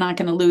cells. You're not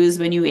going to lose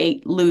when you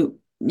ate lo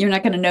You're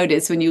not going to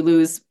notice when you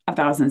lose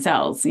 1,000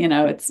 cells.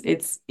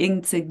 It's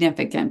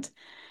insignificant.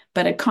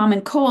 But a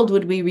common cold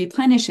would be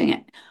replenishing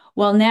it.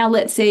 Well, now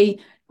let's say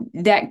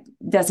that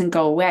doesn't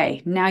go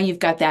away. Now you've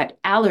got that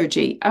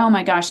allergy. Oh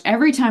my gosh,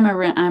 every time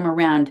I'm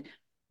around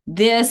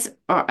this,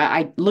 or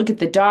I look at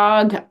the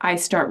dog, I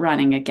start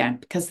running again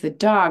because the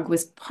dog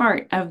was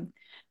part of,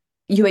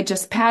 you had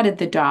just patted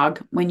the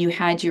dog when you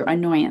had your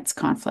annoyance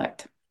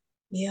conflict.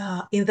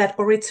 Yeah, in that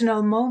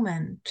original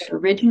moment. The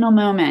original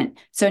moment.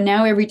 So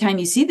now every time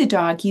you see the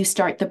dog, you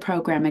start the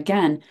program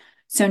again.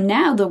 So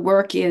now the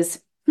work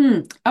is,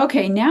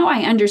 okay, now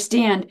I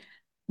understand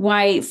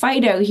why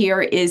Fido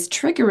here is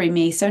triggering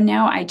me. So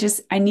now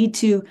I need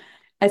to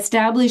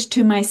establish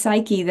to my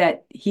psyche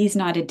that he's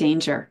not a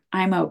danger.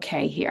 I'm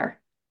okay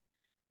here.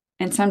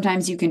 And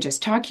sometimes you can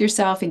just talk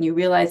yourself and you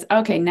realize,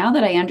 okay, now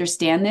that I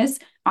understand this,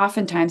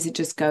 oftentimes it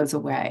just goes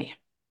away.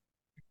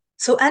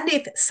 So, and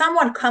if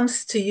someone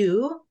comes to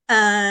you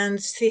and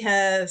he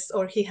has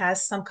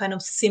some kind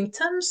of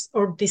symptoms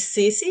or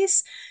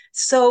diseases,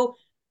 so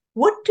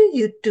what do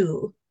you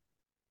do?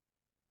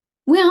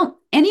 Well,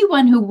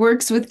 anyone who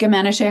works with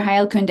Germanische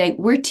Heilkunde,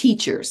 we're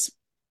teachers.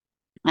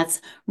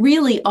 That's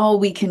really all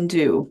we can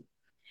do.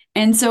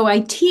 And so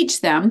I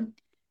teach them,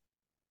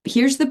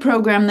 here's the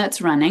program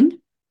that's running.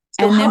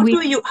 So And then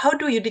how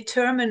do you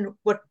determine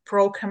what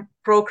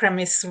program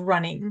is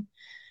running?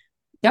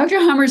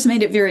 Dr. Hummer's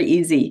made it very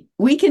easy.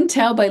 We can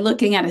tell by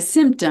looking at a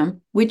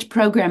symptom which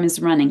program is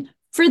running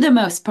for the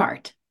most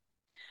part.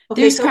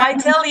 Okay, There's so I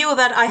probably tell you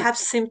that I have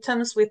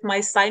symptoms with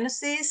my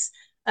sinuses,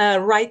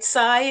 right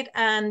side,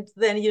 and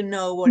then you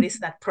know what is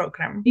that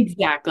program.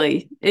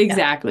 exactly, Yeah.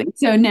 exactly.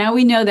 So now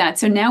we know that.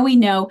 So now we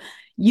know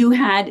you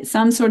had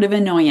some sort of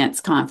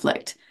annoyance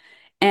conflict.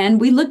 And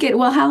we look at,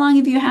 well, how long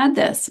have you had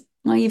this?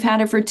 Well, you've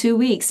had it for 2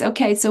 weeks.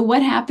 Okay, so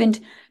what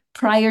happened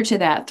prior to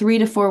that, 3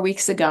 to 4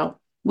 weeks ago?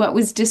 What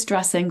was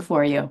distressing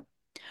for you?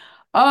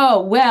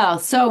 Oh, well,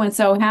 so and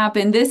so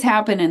happened, this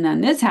happened, and then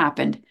this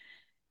happened.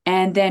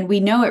 And then we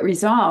know it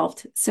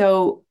resolved.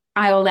 So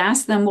I'll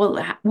ask them,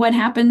 well, what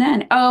happened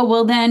then? Oh,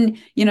 well, then,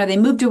 they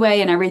moved away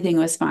and everything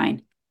was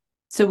fine.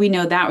 So we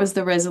know that was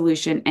the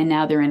resolution, and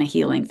now they're in a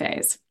healing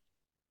phase.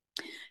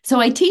 So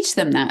I teach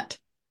them that.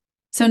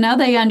 So now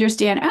they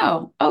understand,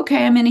 oh,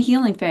 okay, I'm in a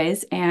healing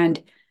phase,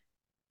 and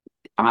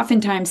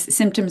oftentimes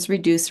symptoms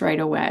reduce right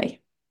away.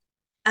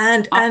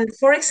 And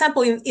for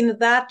example, in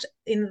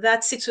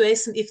that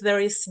situation, if there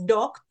is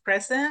dog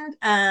present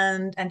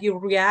and you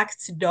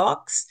react to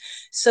dogs,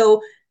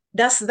 so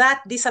does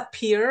that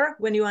disappear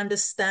when you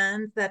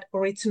understand that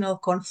original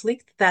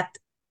conflict, that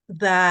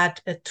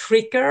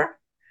trigger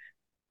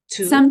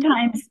to?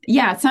 Sometimes,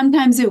 yeah,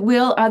 sometimes it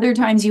will. Other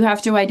times you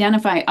have to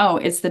identify, oh,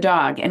 it's the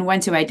dog. And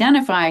once you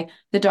identify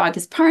the dog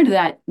is part of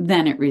that,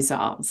 then it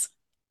resolves.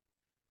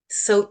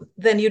 So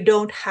then you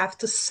don't have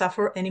to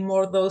suffer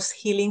anymore those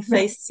healing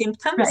Right. phase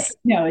symptoms. Right.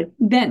 No,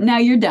 then now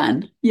you're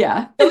done.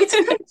 Yeah. So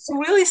it's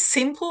really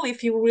simple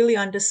if you really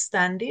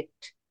understand it.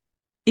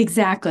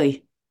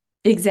 Exactly.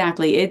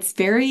 Exactly. It's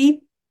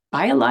very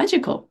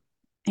biological.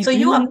 So It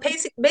you really, are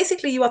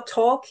basically you are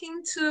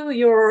talking to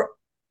your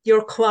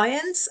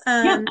clients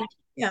yeah, and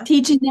yeah.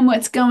 teaching them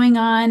what's going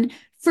on.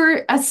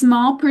 For a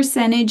small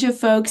percentage of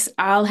folks,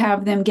 I'll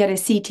have them get a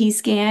CT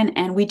scan,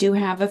 and we do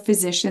have a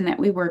physician that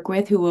we work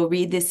with who will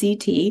read the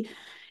CT,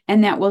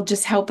 and that will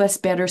just help us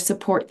better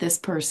support this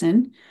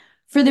person.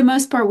 For the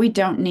most part, we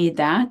don't need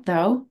that,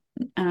 though.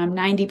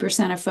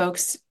 90% of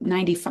folks,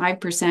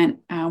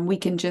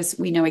 95%,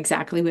 we know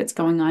exactly what's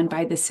going on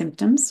by the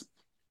symptoms.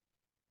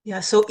 Yeah,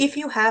 so if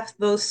you have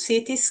those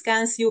CT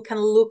scans, you can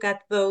look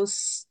at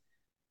those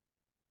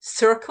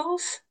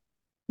circles.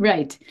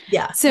 Right.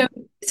 Yeah. So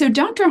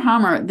Dr.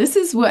 Hammer, this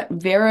is what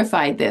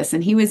verified this,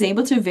 and he was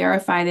able to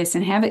verify this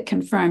and have it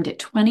confirmed at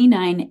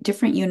 29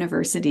 different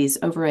universities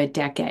over a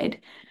decade.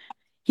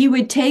 He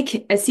would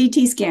take a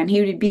CT scan.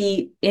 He would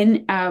be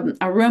in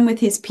a room with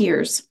his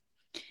peers.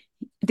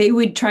 They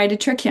would try to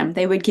trick him.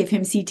 They would give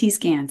him CT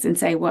scans and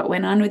say, what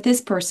went on with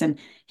this person?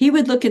 He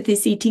would look at the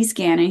CT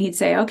scan and he'd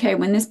say, okay,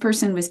 when this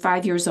person was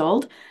 5 years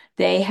old,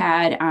 they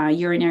had a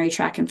urinary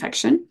tract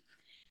infection.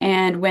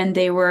 And when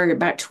they were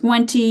about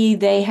 20,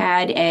 they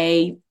had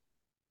a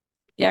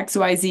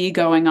XYZ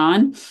going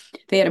on.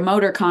 They had a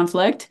motor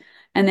conflict.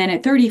 And then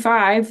at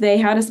 35, they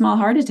had a small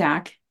heart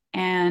attack.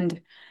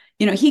 And,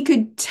 he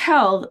could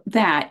tell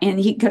that. And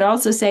he could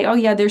also say, oh,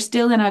 yeah, they're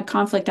still in a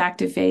conflict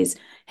active phase,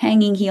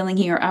 hanging, healing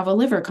here of a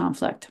liver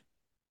conflict.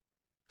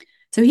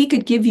 So he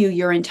could give you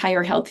your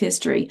entire health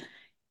history.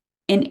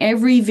 In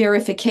every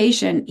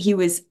verification, he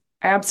was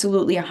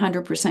absolutely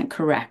 100%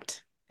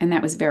 correct. And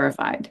that was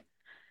verified.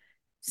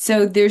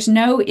 So there's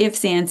no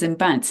ifs, ands, and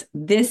buts.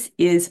 This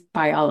is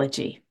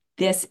biology.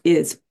 This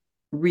is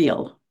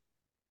real.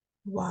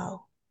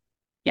 Wow.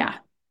 Yeah.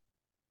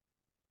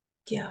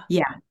 Yeah.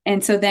 Yeah.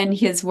 And so then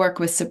his work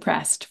was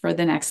suppressed for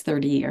the next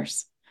 30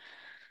 years.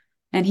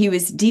 And he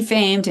was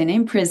defamed and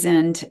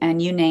imprisoned and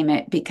you name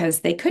it because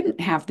they couldn't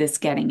have this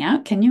getting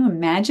out. Can you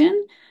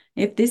imagine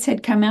if this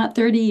had come out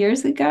 30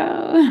 years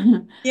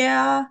ago?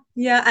 Yeah.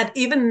 Yeah. And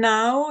even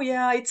now,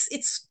 yeah,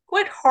 it's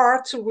quite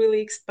hard to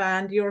really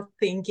expand your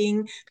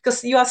thinking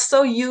because you are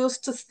so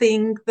used to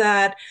think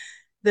that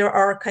there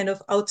are kind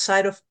of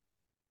outside of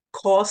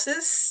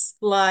causes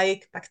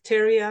like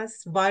bacteria,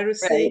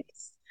 viruses, Right.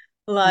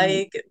 Right.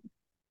 like,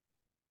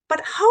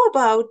 but how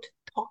about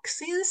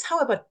toxins? How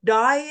about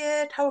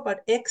diet? How about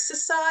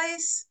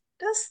exercise?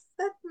 Does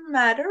that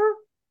matter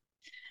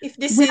if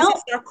diseases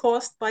Well, are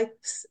caused by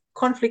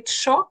conflict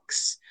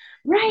shocks?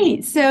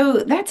 right.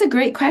 So that's a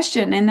great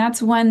question. And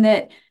that's one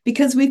that,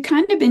 because we've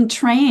kind of been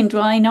trained,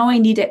 well, I know I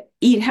need to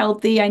eat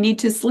healthy, I need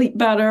to sleep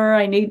better,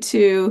 I need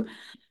to,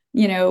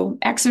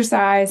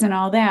 exercise and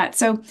all that.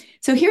 So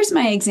here's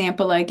my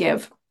example I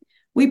give.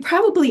 We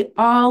probably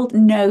all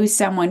know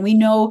someone. We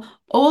know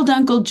old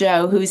Uncle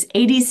Joe, who's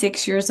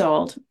 86 years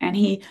old, and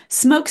he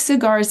smokes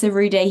cigars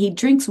every day. He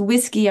drinks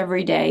whiskey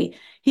every day.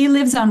 He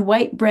lives on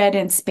white bread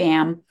and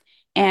spam,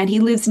 and he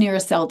lives near a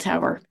cell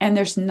tower, and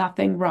there's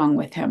nothing wrong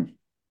with him.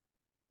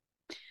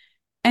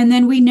 And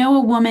then we know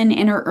a woman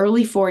in her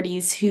early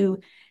 40s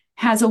who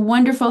has a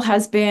wonderful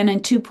husband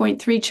and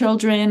 2.3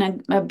 children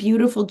and a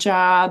beautiful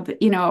job,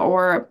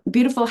 or a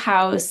beautiful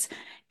house.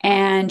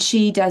 And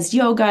she does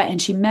yoga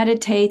and she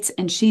meditates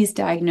and she's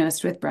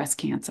diagnosed with breast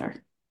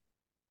cancer.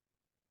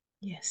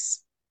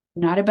 Yes.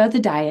 Not about the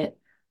diet.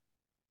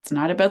 It's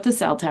not about the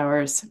cell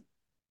towers.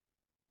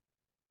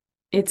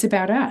 It's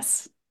about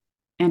us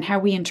and how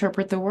we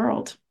interpret the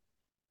world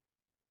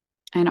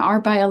and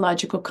our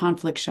biological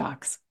conflict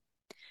shocks.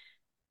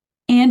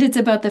 And it's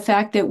about the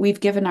fact that we've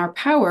given our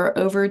power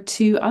over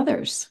to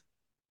others,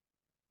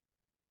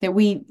 that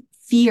we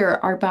fear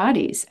our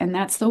bodies. And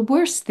that's the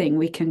worst thing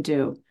we can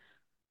do.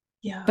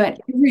 Yeah. But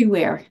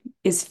everywhere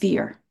is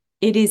fear.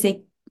 It is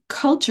a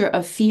culture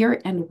of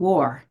fear and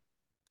war.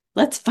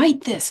 Let's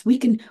fight this. We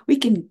can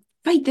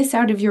fight this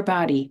out of your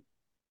body.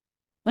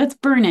 Let's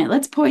burn it.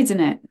 Let's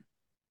poison it.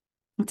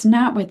 That's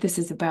not what this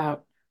is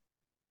about.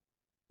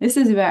 This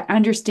is about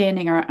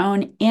understanding our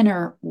own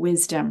inner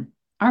wisdom.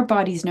 Our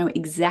bodies know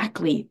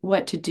exactly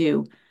what to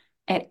do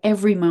at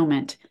every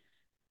moment.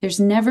 There's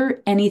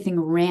never anything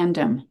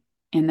random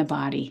in the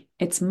body.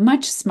 It's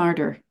much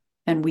smarter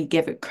than we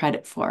give it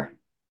credit for.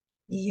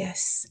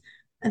 Yes.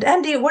 And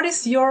Andy, what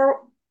is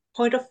your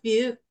point of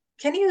view?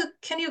 Can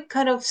you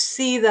kind of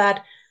see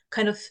that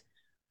kind of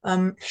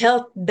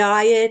health,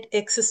 diet,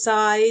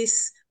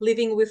 exercise,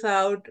 living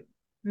without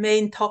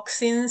main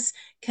toxins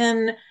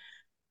can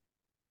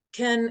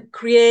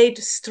create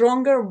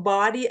stronger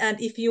body, and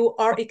if you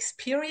are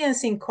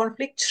experiencing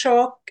conflict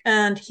shock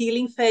and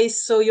healing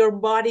phase, so your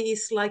body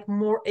is like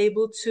more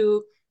able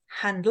to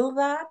handle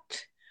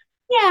that?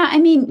 Yeah, I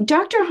mean,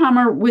 Dr.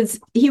 Hammer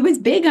he was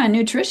big on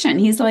nutrition.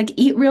 He's like,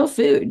 eat real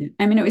food.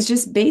 I mean, it was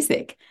just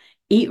basic.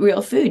 Eat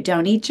real food,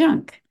 don't eat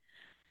junk.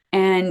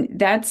 And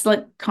that's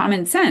like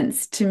common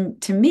sense to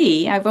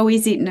me. I've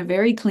always eaten a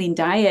very clean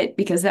diet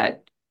because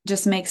that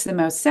just makes the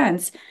most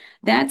sense.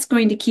 That's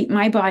going to keep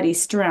my body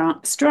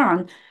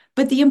strong.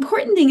 But the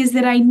important thing is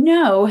that I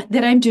know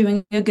that I'm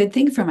doing a good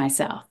thing for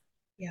myself.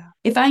 Yeah.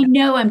 If I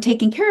know I'm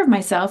taking care of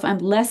myself, I'm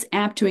less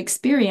apt to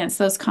experience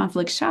those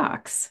conflict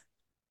shocks.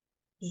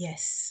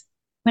 Yes.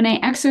 When I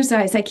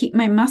exercise, I keep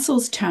my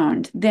muscles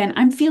toned, then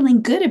I'm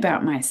feeling good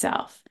about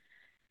myself.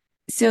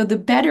 So the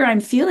better I'm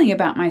feeling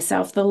about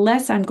myself, the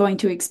less I'm going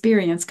to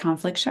experience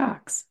conflict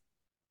shocks.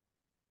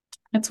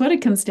 That's what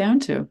it comes down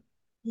to.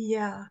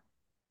 Yeah.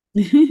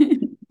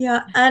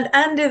 Yeah, and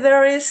Andy,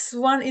 there is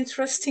one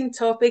interesting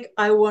topic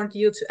I want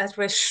you to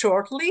address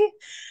shortly.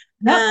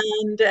 Yep.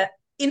 And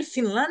in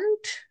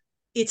Finland,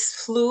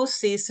 it's flu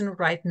season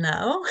right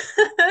now.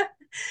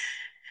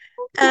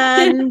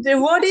 And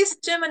what is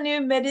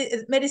Germany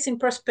medicine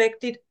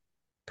perspective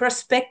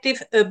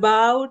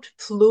about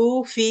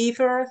flu,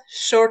 fever,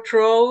 sore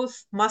throat,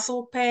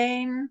 muscle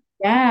pain?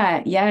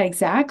 Yeah, yeah,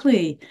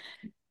 exactly.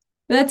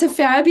 That's a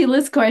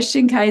fabulous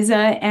question, Kaisa.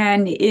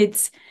 And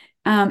it's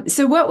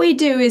so what we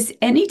do is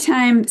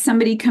anytime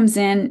somebody comes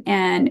in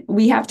and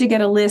we have to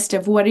get a list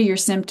of what are your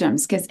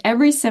symptoms, because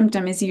every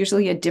symptom is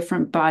usually a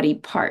different body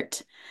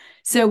part.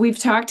 So we've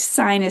talked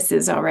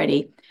sinuses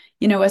already.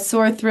 You know, a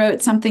sore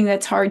throat, something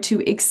that's hard to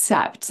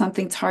accept,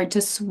 something's hard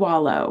to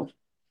swallow.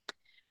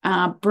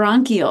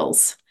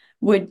 Bronchials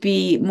would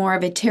be more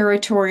of a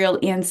territorial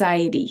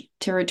anxiety,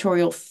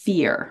 territorial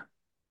fear.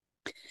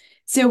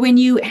 So when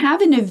you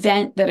have an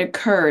event that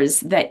occurs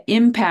that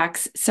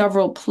impacts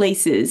several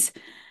places,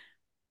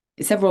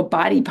 several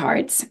body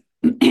parts,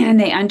 and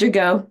they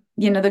undergo,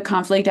 the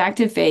conflict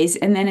active phase,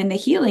 and then in the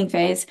healing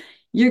phase,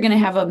 you're going to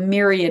have a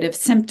myriad of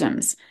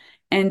symptoms.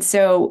 And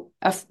so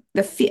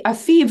a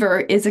fever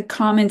is a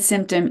common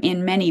symptom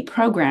in many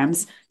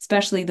programs,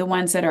 especially the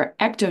ones that are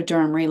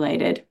ectoderm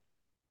related.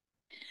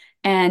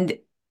 And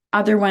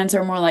other ones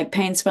are more like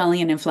pain,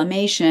 swelling, and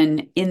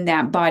inflammation in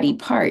that body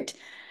part.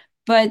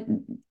 But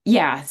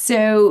yeah,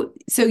 so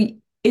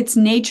it's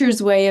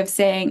nature's way of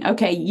saying,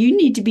 okay, you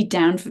need to be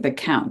down for the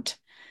count.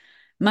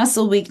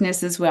 Muscle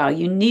weakness as well.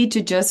 You need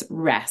to just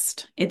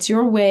rest. It's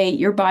your way,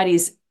 your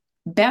body's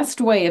best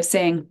way of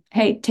saying,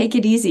 hey, take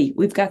it easy.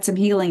 We've got some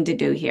healing to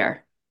do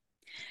here.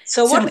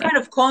 So So, what kind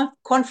of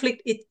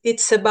conflict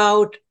it's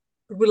about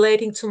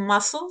relating to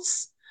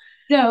muscles?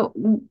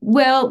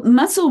 well,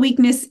 muscle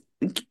weakness,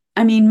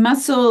 I mean,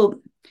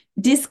 muscle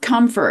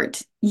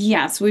discomfort,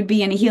 yes, would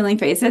be in a healing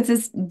phase. That's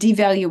this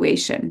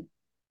devaluation.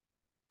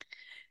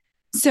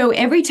 So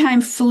every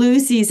time flu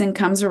season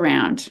comes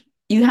around,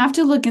 you have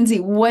to look and see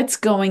what's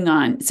going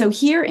on. So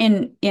here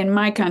in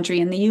my country,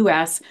 in the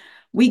US,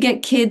 we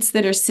get kids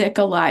that are sick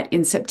a lot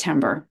in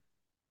September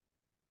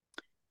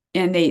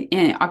and they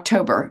in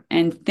October,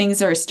 and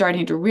things are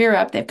starting to rear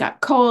up. They've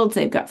got colds,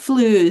 they've got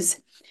flus.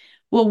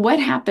 Well, what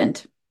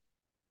happened?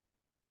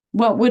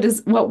 What would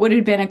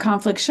have been a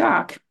conflict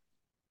shock?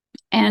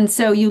 And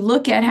so you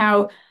look at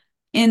how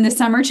in the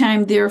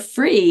summertime they're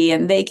free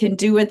and they can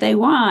do what they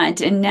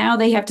want. And now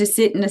they have to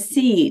sit in a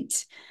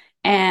seat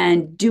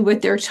and do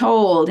what they're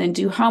told and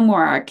do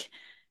homework.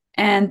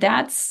 And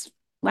that's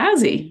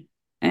lousy.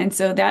 And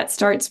so that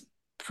starts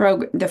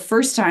the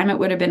first time it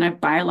would have been a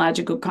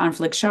biological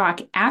conflict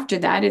shock. After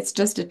that, it's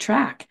just a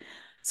track.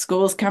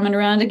 School's coming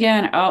around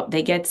again. Oh,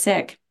 they get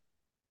sick.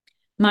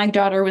 My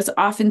daughter was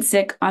often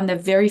sick on the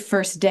very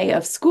first day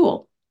of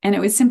school, and it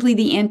was simply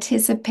the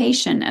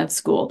anticipation of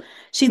school.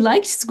 She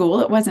liked school.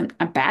 It wasn't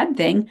a bad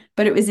thing,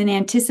 but it was an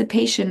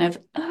anticipation of,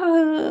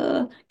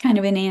 kind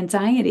of an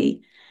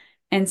anxiety.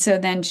 And so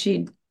then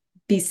she'd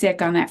be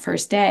sick on that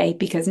first day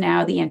because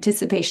now the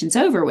anticipation's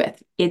over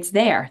with. It's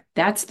there.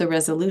 That's the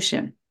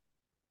resolution.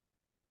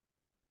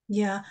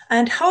 Yeah.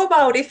 And how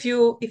about if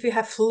you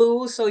have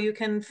flu, so you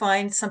can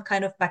find some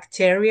kind of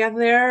bacteria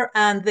there,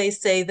 and they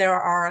say there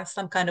are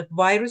some kind of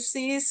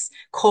viruses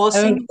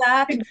Oh, causing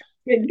that. good,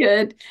 good,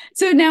 good.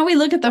 So now we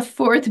look at the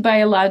fourth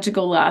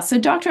biological law. So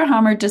Dr.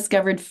 Hammer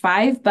discovered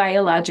five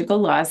biological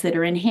laws that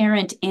are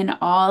inherent in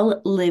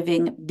all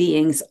living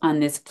beings on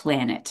this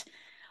planet,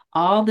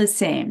 all the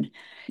same.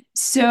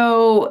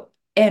 So,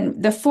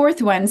 and the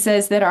fourth one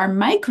says that our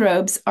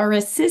microbes are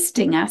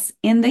assisting us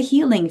in the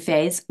healing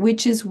phase,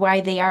 which is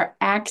why they are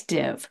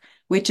active,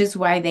 which is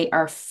why they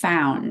are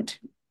found.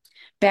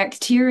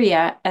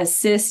 Bacteria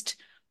assist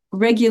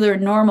regular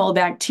normal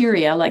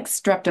bacteria like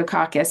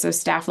streptococcus or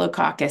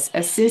staphylococcus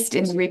assist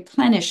in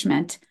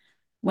replenishment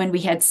when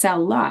we had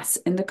cell loss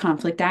in the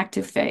conflict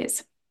active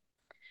phase.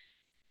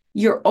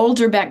 Your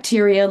older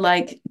bacteria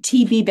like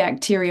TB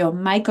bacteria,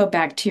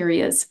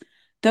 mycobacterias,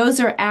 those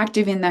are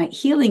active in the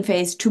healing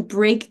phase to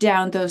break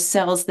down those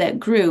cells that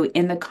grew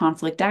in the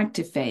conflict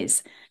active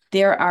phase.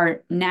 There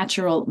are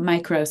natural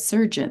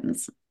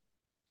microsurgeons.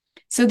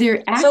 So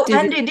they're So, active.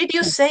 Andy, did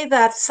you say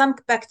that some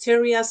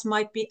bacteria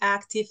might be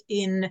active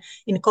in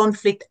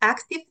conflict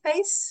active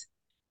phase?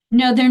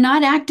 No, they're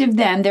not active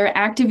then. They're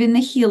active in the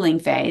healing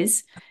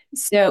phase.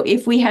 So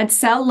if we had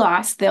cell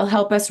loss, they'll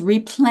help us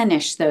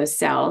replenish those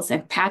cells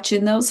and patch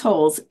in those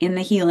holes in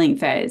the healing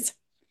phase.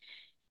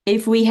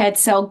 If we had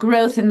cell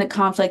growth in the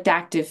conflict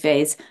active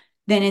phase,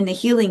 then in the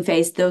healing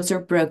phase, those are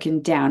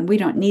broken down. We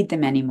don't need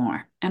them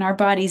anymore. And our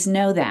bodies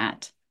know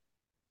that.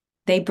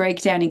 They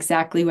break down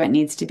exactly what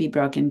needs to be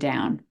broken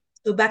down.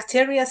 So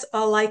bacteria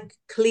are like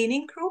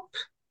cleaning group?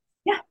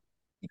 Yeah.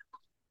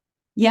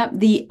 Yep,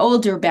 the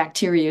older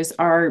bacteria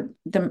are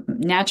the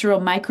natural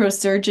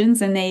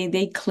microsurgeons and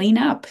they clean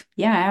up.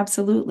 Yeah,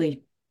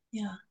 absolutely.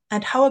 Yeah.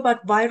 And how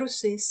about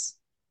viruses?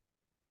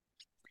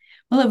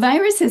 Well, a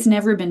virus has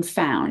never been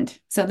found.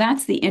 So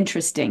that's the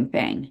interesting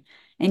thing.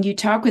 And you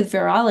talk with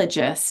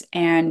virologists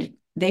and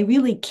they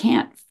really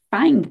can't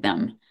find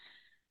them.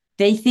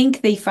 They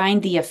think they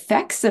find the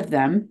effects of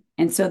them.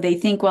 And so they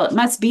think, well, it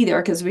must be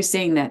there because we're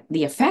seeing that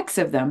the effects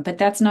of them, but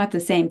that's not the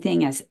same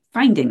thing as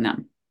finding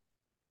them.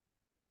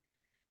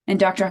 And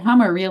Dr.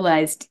 Hummer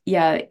realized,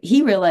 yeah,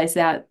 he realized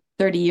that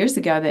 30 years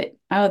ago that,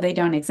 oh, they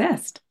don't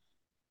exist.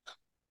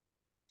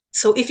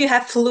 So if you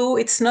have flu,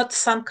 it's not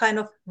some kind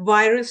of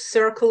virus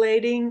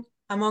circulating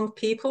among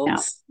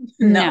No, peoples?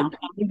 no, No.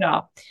 not at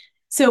all.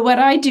 So what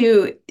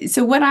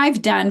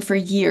I've done for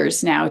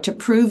years now to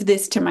prove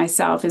this to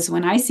myself is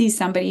when I see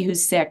somebody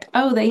who's sick,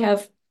 oh, they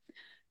have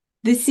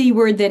the C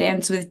word that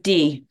ends with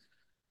D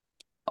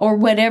or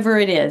whatever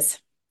it is,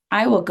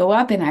 I will go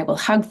up and I will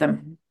hug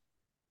them.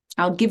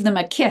 I'll give them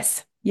a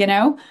kiss, you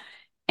know?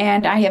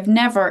 And I have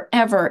never,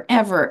 ever,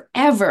 ever,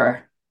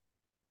 ever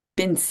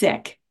been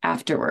sick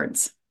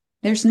afterwards.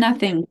 There's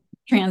nothing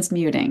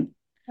transmuting.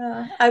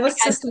 I was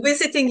just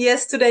visiting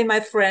yesterday my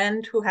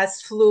friend who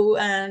has flu,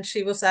 and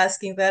she was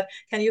asking that,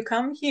 can you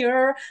come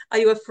here? Are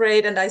you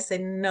afraid? And I said,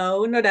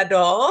 no, not at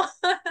all.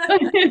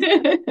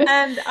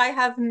 And I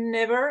have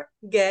never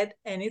get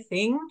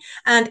anything.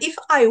 And if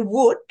I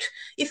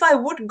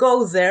would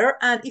go there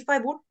and if I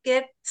would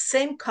get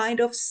same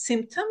kind of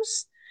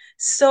symptoms,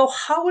 so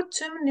how would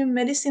German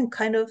medicine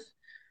kind of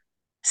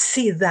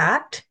see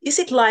that? Is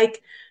it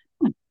like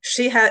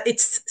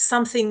it's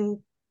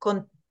something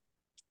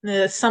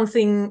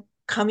something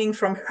coming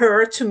from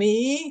her to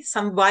me,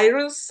 some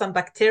virus, some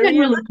bacteria?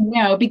 Generally,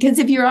 no, because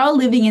if you're all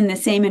living in the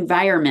same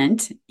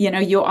environment,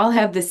 you all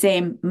have the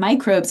same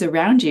microbes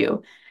around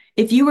you.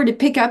 If you were to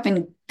pick up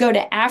and go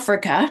to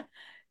Africa,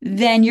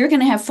 then you're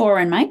going to have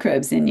foreign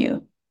microbes in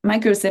you,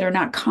 microbes that are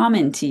not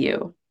common to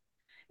you.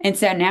 And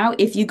so now,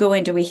 if you go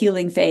into a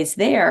healing phase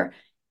there,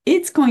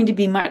 it's going to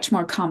be much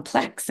more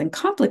complex and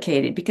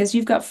complicated because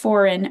you've got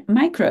foreign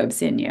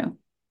microbes in you.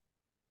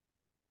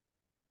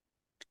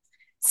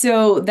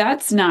 So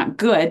that's not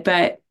good.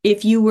 But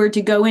if you were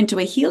to go into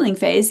a healing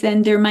phase,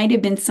 then there might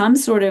have been some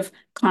sort of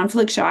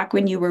conflict shock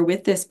when you were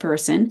with this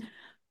person,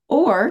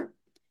 or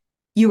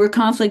you were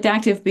conflict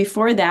active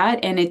before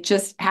that, and it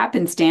just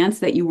happenstance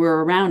that you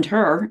were around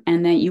her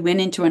and that you went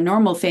into a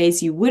normal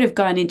phase you would have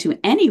gone into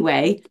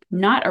anyway,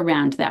 not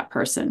around that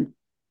person.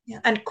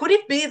 Yeah. And could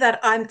it be that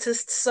I'm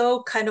just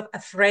so kind of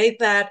afraid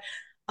that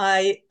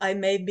I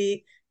may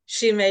be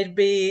she may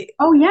be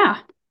Oh, yeah.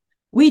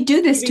 We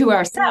do this to giving yeah.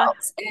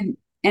 ourselves.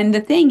 And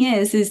the thing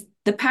is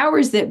the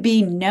powers that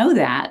be know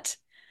that.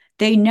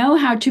 They know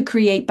how to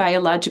create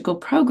biological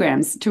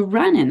programs to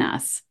run in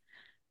us.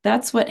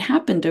 That's what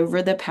happened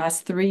over the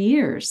past 3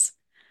 years.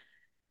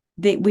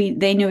 They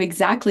knew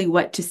exactly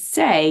what to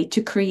say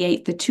to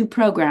create the two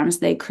programs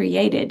they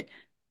created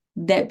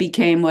that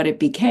became what it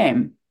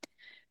became.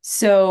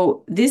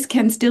 So this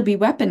can still be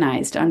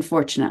weaponized,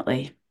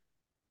 unfortunately.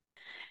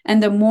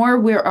 And the more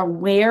we're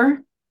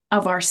aware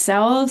of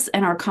ourselves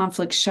and our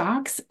conflict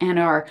shocks and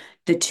our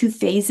the two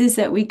phases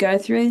that we go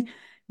through,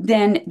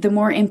 then the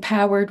more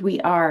empowered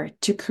we are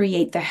to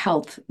create the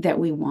health that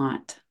we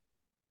want.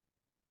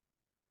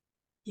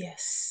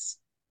 Yes.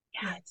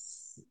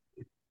 Yes.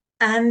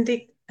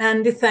 Andy,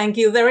 thank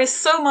you. There is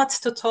so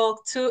much to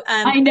talk to,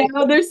 and I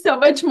know there's so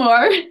much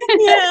more.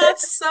 yeah,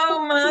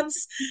 so much.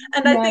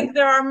 And I Yes. think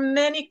there are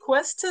many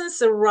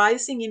questions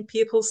arising in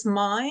people's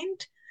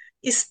mind,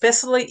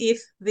 especially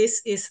if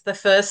this is the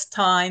first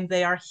time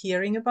they are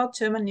hearing about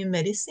German new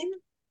medicine.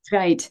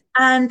 Right.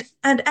 And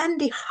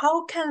Andy,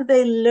 how can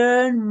they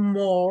learn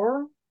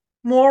more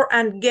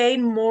and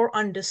gain more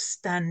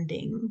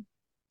understanding?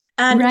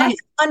 And I Right.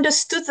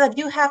 understood that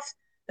you have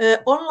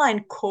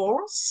online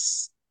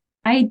course.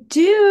 I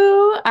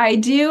do. I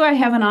do. I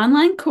have an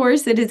online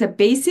course that is a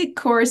basic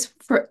course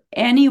for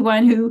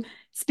anyone who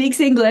speaks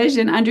English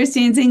and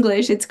understands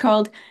English. It's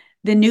called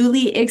the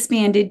newly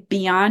expanded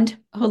Beyond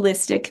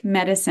Holistic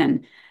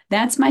Medicine.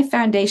 That's my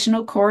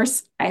foundational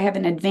course. I have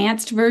an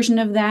advanced version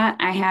of that.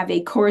 I have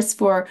a course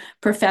for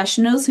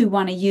professionals who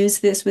want to use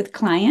this with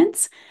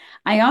clients.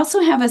 I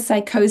also have a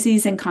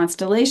psychoses and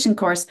constellation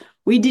course.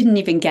 We didn't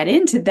even get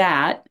into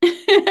that.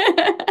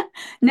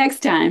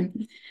 Next time.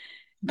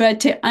 But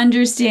to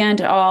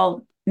understand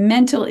all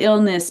mental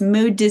illness,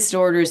 mood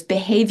disorders,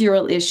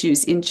 behavioral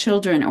issues in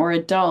children or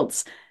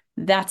adults,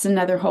 that's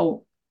another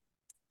whole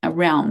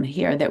realm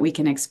here that we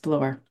can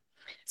explore.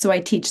 So I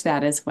teach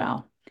that as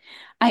well.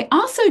 I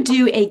also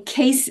do a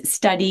case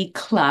study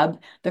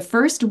club the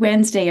first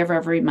Wednesday of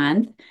every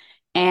month.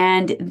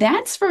 And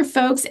that's for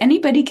folks,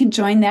 anybody can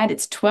join that.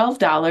 It's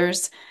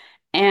 $12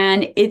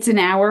 and it's an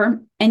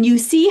hour. And you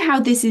see how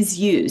this is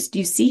used.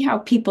 You see how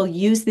people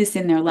use this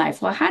in their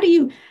life. Well, how do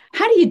you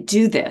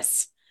do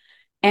this?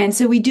 And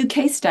so we do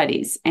case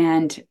studies,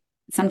 and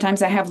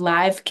sometimes I have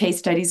live case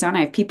studies on.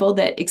 I have people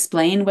that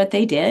explain what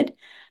they did.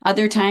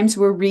 Other times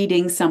we're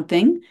reading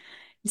something.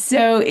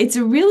 So it's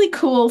a really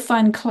cool,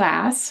 fun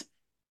class.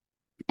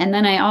 And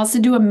then I also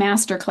do a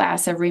master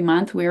class every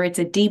month where it's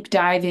a deep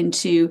dive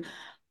into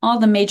all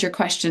the major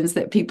questions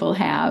that people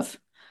have.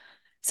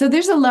 So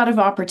there's a lot of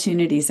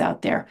opportunities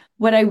out there.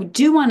 What I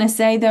do want to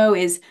say though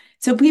is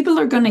so people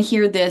are going to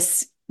hear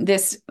this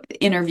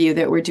interview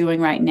that we're doing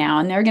right now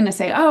and they're going to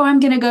say, "Oh, I'm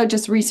going to go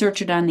just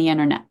research it on the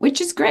internet,"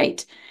 which is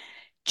great.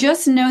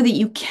 Just know that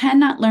you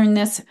cannot learn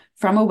this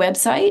from a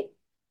website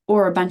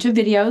or a bunch of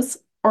videos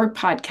or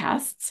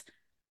podcasts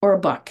or a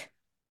book.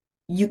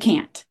 You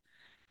can't.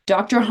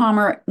 Dr.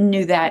 Hammer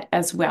knew that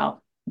as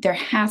well. There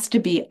has to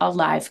be a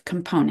live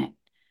component.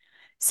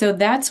 So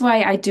that's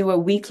why I do a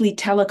weekly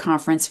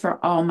teleconference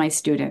for all my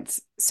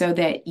students. so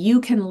that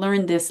you can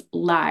learn this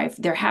live.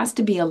 There has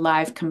to be a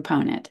live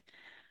component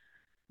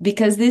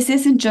because this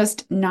isn't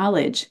just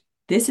knowledge.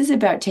 This is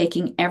about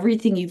taking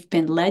everything you've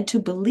been led to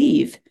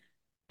believe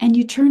and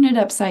you turn it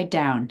upside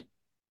down.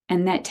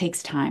 And that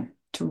takes time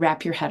to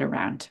wrap your head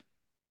around.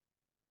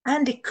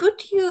 Andy,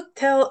 could you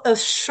tell a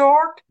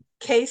short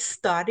case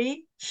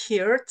study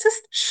here,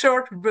 just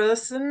short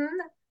version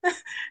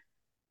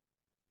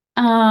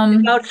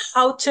Um, about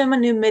how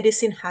German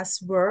medicine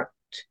has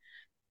worked?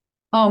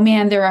 oh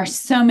man, there are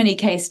so many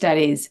case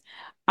studies.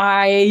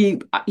 I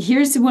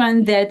Here's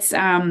one that's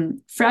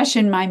fresh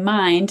in my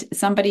mind.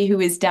 Somebody who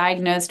is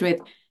diagnosed with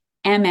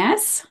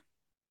MS,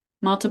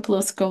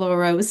 multiple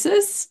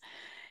sclerosis,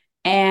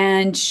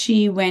 and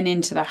she went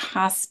into the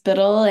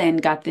hospital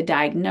and got the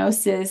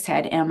diagnosis,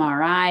 had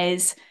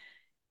MRIs.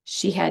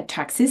 She had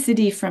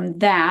toxicity from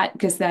that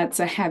because that's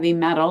a heavy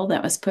metal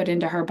that was put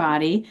into her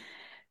body.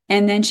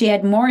 And then she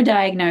had more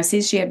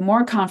diagnoses. She had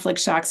more conflict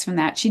shocks from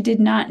that. She did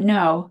not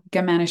know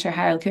Germanische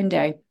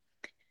Heilkunde.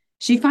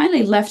 She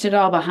finally left it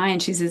all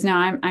behind. She says,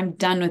 "No, I'm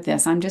done with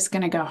this. I'm just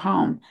going to go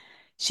home."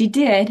 She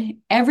did.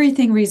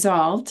 Everything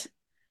resolved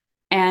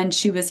and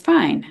she was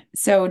fine.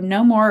 So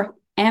no more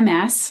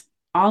MS.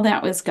 All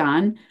that was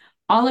gone.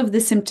 All of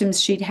the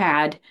symptoms she'd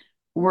had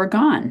were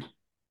gone.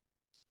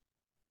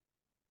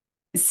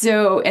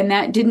 So, and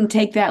that didn't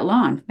take that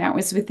long. That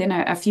was within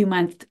a few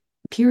month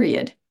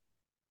period.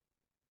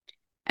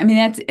 I mean,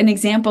 that's an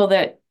example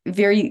that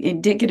very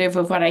indicative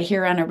of what I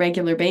hear on a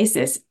regular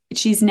basis.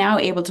 She's now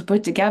able to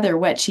put together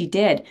what she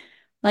did.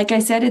 Like I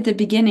said at the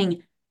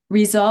beginning,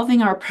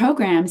 resolving our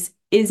programs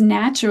is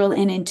natural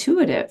and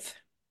intuitive.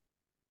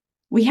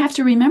 We have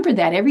to remember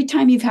that every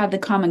time you've had the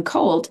common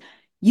cold,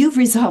 you've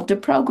resolved a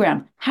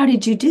program. How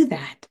did you do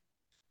that?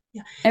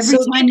 Yeah. Every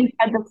So time did you've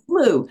had the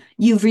flu,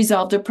 you've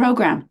resolved a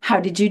program. How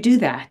did you do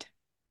that?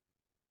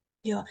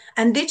 yeah,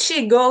 and did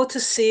she go to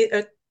see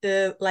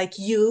like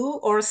you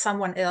or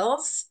someone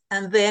else,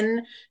 and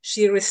then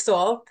she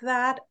resolved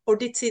that, or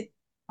did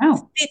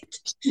No.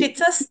 she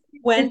just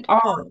We went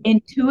are home?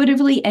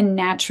 intuitively and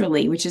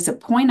naturally, which is a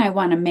point I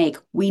want to make.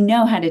 We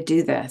know how to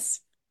do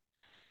this.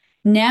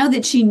 Now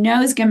that she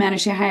knows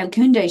Germanische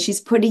Heilkunde,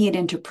 she's putting it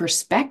into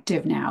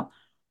perspective now.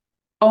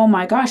 Oh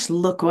my gosh,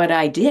 look what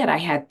I did. I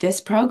had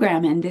this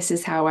program and this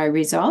is how I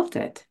resolved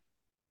it,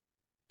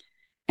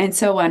 and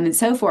so on and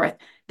so forth.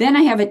 Then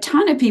I have a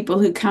ton of people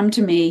who come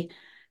to me.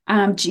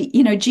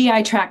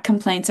 GI tract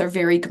complaints are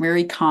very,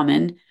 very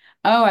common.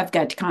 Oh, I've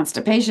got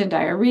constipation,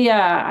 diarrhea,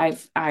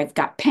 I've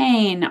got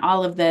pain,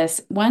 all of this.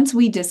 Once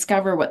we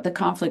discover what the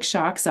conflict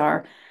shocks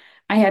are,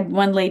 I had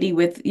one lady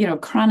with,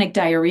 chronic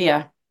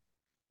diarrhea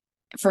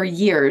for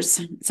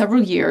years,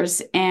 several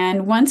years.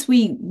 And once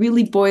we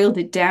really boiled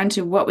it down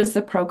to what was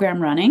the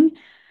program running,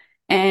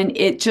 and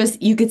it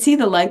just, you could see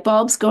the light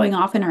bulbs going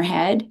off in her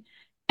head.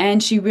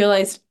 And she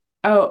realized,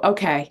 oh,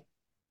 okay.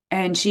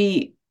 And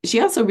she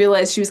also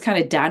realized she was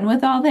kind of done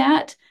with all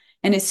that.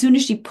 And as soon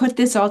as she put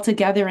this all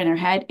together in her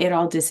head, it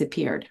all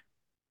disappeared.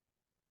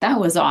 That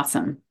was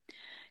awesome.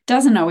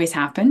 Doesn't always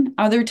happen.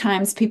 Other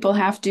times people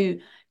have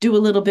to do a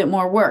little bit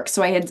more work.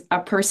 So I had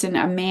a person,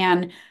 a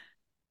man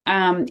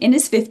in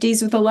his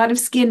 50s with a lot of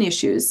skin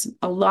issues,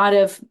 a lot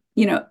of,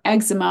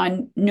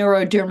 eczema,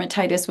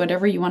 neurodermatitis,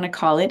 whatever you want to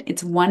call it.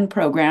 It's one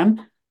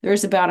program.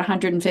 There's about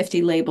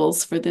 150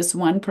 labels for this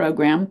one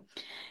program.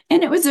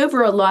 And it was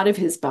over a lot of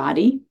his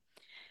body.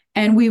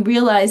 And we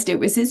realized it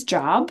was his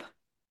job,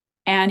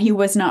 and he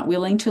was not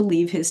willing to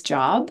leave his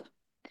job.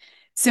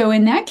 So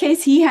in that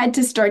case, he had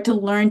to start to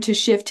learn to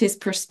shift his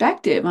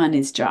perspective on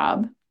his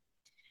job.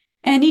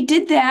 And he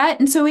did that.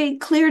 And so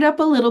it cleared up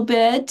a little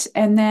bit.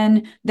 And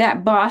then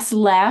that boss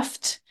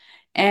left.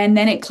 And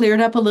then it cleared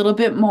up a little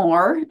bit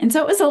more. And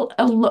so it was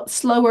a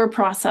slower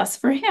process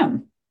for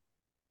him.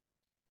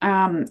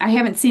 I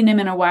haven't seen him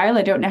in a while.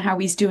 I don't know how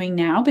he's doing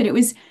now, but it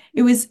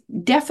was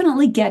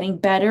definitely getting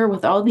better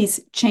with all these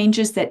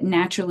changes that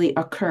naturally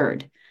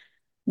occurred.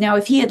 Now,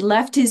 if he had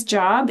left his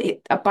job,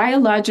 a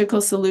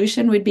biological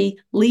solution would be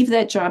leave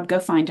that job, go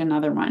find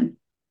another one,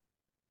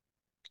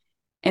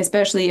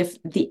 especially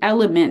if the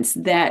elements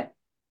that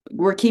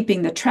were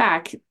keeping the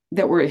track,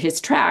 that were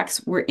his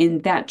tracks, were in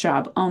that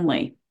job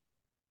only.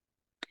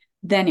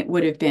 Then it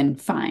would have been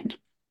fine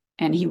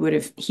and he would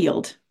have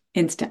healed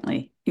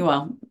instantly.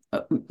 Well,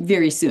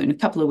 very soon, a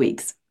couple of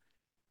weeks.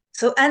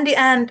 So Andy,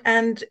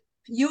 and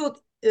you,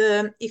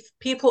 if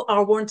people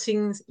are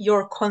wanting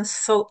your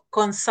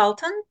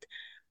consultant,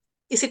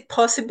 is it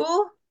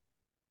possible?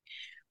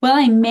 Well,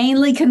 I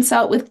mainly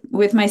consult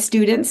with my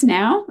students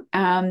now.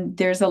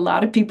 There's a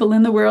lot of people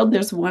in the world.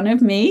 There's one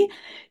of me.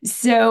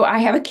 So I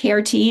have a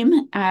care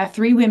team,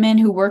 three women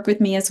who work with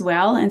me as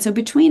well. And so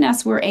between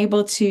us, we're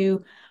able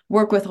to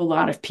work with a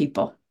lot of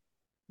people.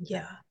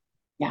 Yeah.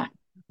 Yeah,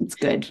 it's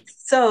good.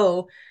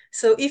 So,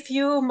 so if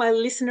you, my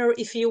listener,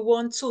 if you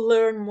want to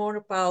learn more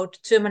about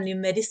German new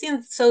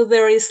medicine, so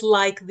there is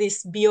like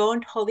this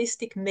Beyond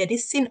Holistic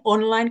Medicine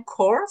online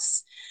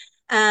course,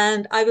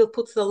 and I will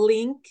put the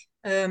link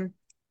in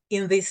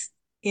this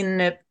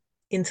in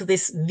into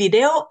this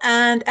video.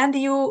 And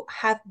you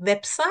have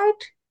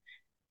website.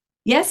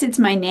 Yes, it's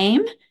my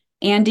name,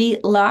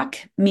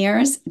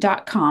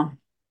 andylockmears.com.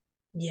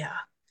 Yeah,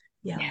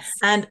 yeah. Yes.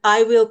 And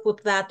I will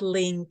put that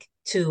link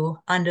too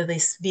under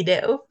this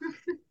video.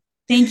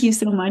 Thank you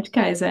so much,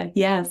 Kaisa.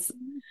 Yes.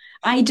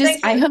 Thank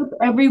I you. hope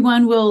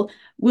everyone will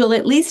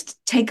at least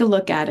take a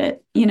look at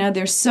it.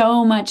 There's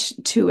so much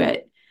to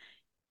it.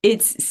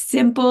 It's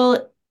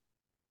simple,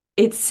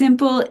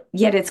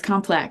 yet it's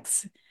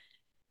complex.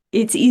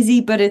 It's easy,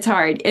 but it's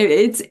hard.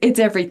 It's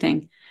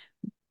everything.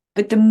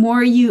 But the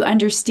more you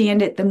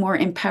understand it, the more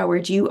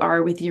empowered you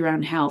are with your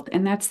own health.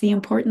 And that's the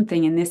important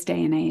thing in this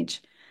day and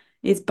age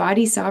is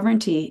body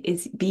sovereignty,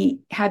 is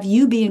have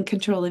you be in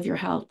control of your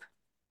health,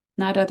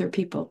 not other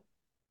people.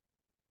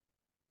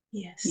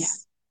 Yeah.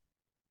 Yes.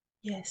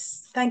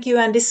 Yes. Thank you,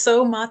 Andy,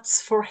 so much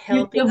for You're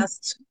helping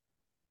us.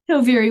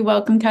 so very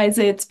welcome,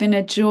 Kaisa. It's been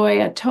a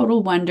joy, a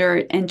total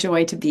wonder and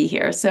joy to be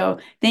here. So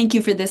thank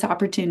you for this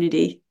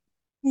opportunity.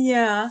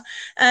 Yeah,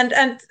 and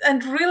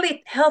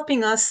really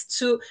helping us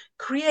to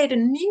create a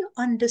new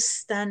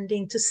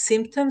understanding to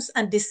symptoms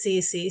and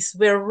diseases,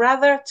 where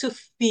rather to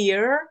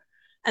fear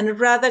and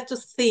rather to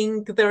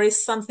think there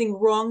is something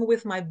wrong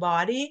with my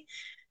body,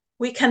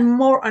 we can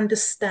more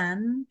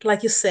understand,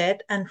 like you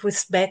said, and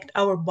respect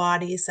our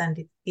bodies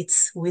and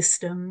its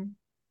wisdom.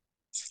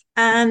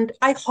 And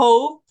I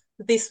hope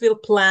this will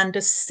plant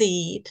a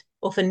seed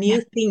of a Yeah.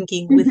 new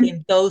thinking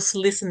within those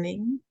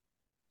listening.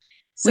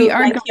 So We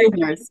are thank you.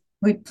 gardeners.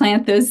 We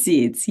plant those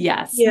seeds.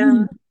 Yes.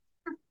 Yeah.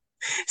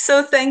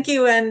 So thank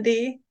you,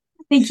 Andy.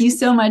 Thank you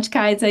so much,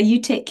 Kaisa. You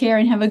take care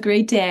and have a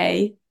great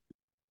day.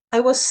 I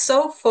was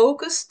so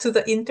focused to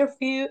the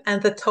interview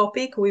and the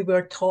topic we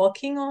were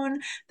talking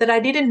on that I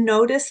didn't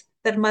notice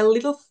that my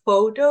little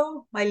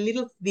photo, my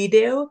little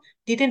video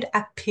didn't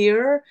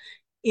appear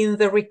in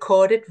the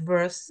recorded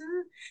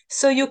version.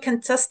 So you can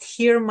just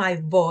hear my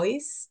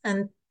voice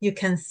and you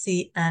can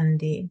see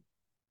Andy.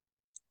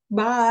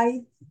 Bye.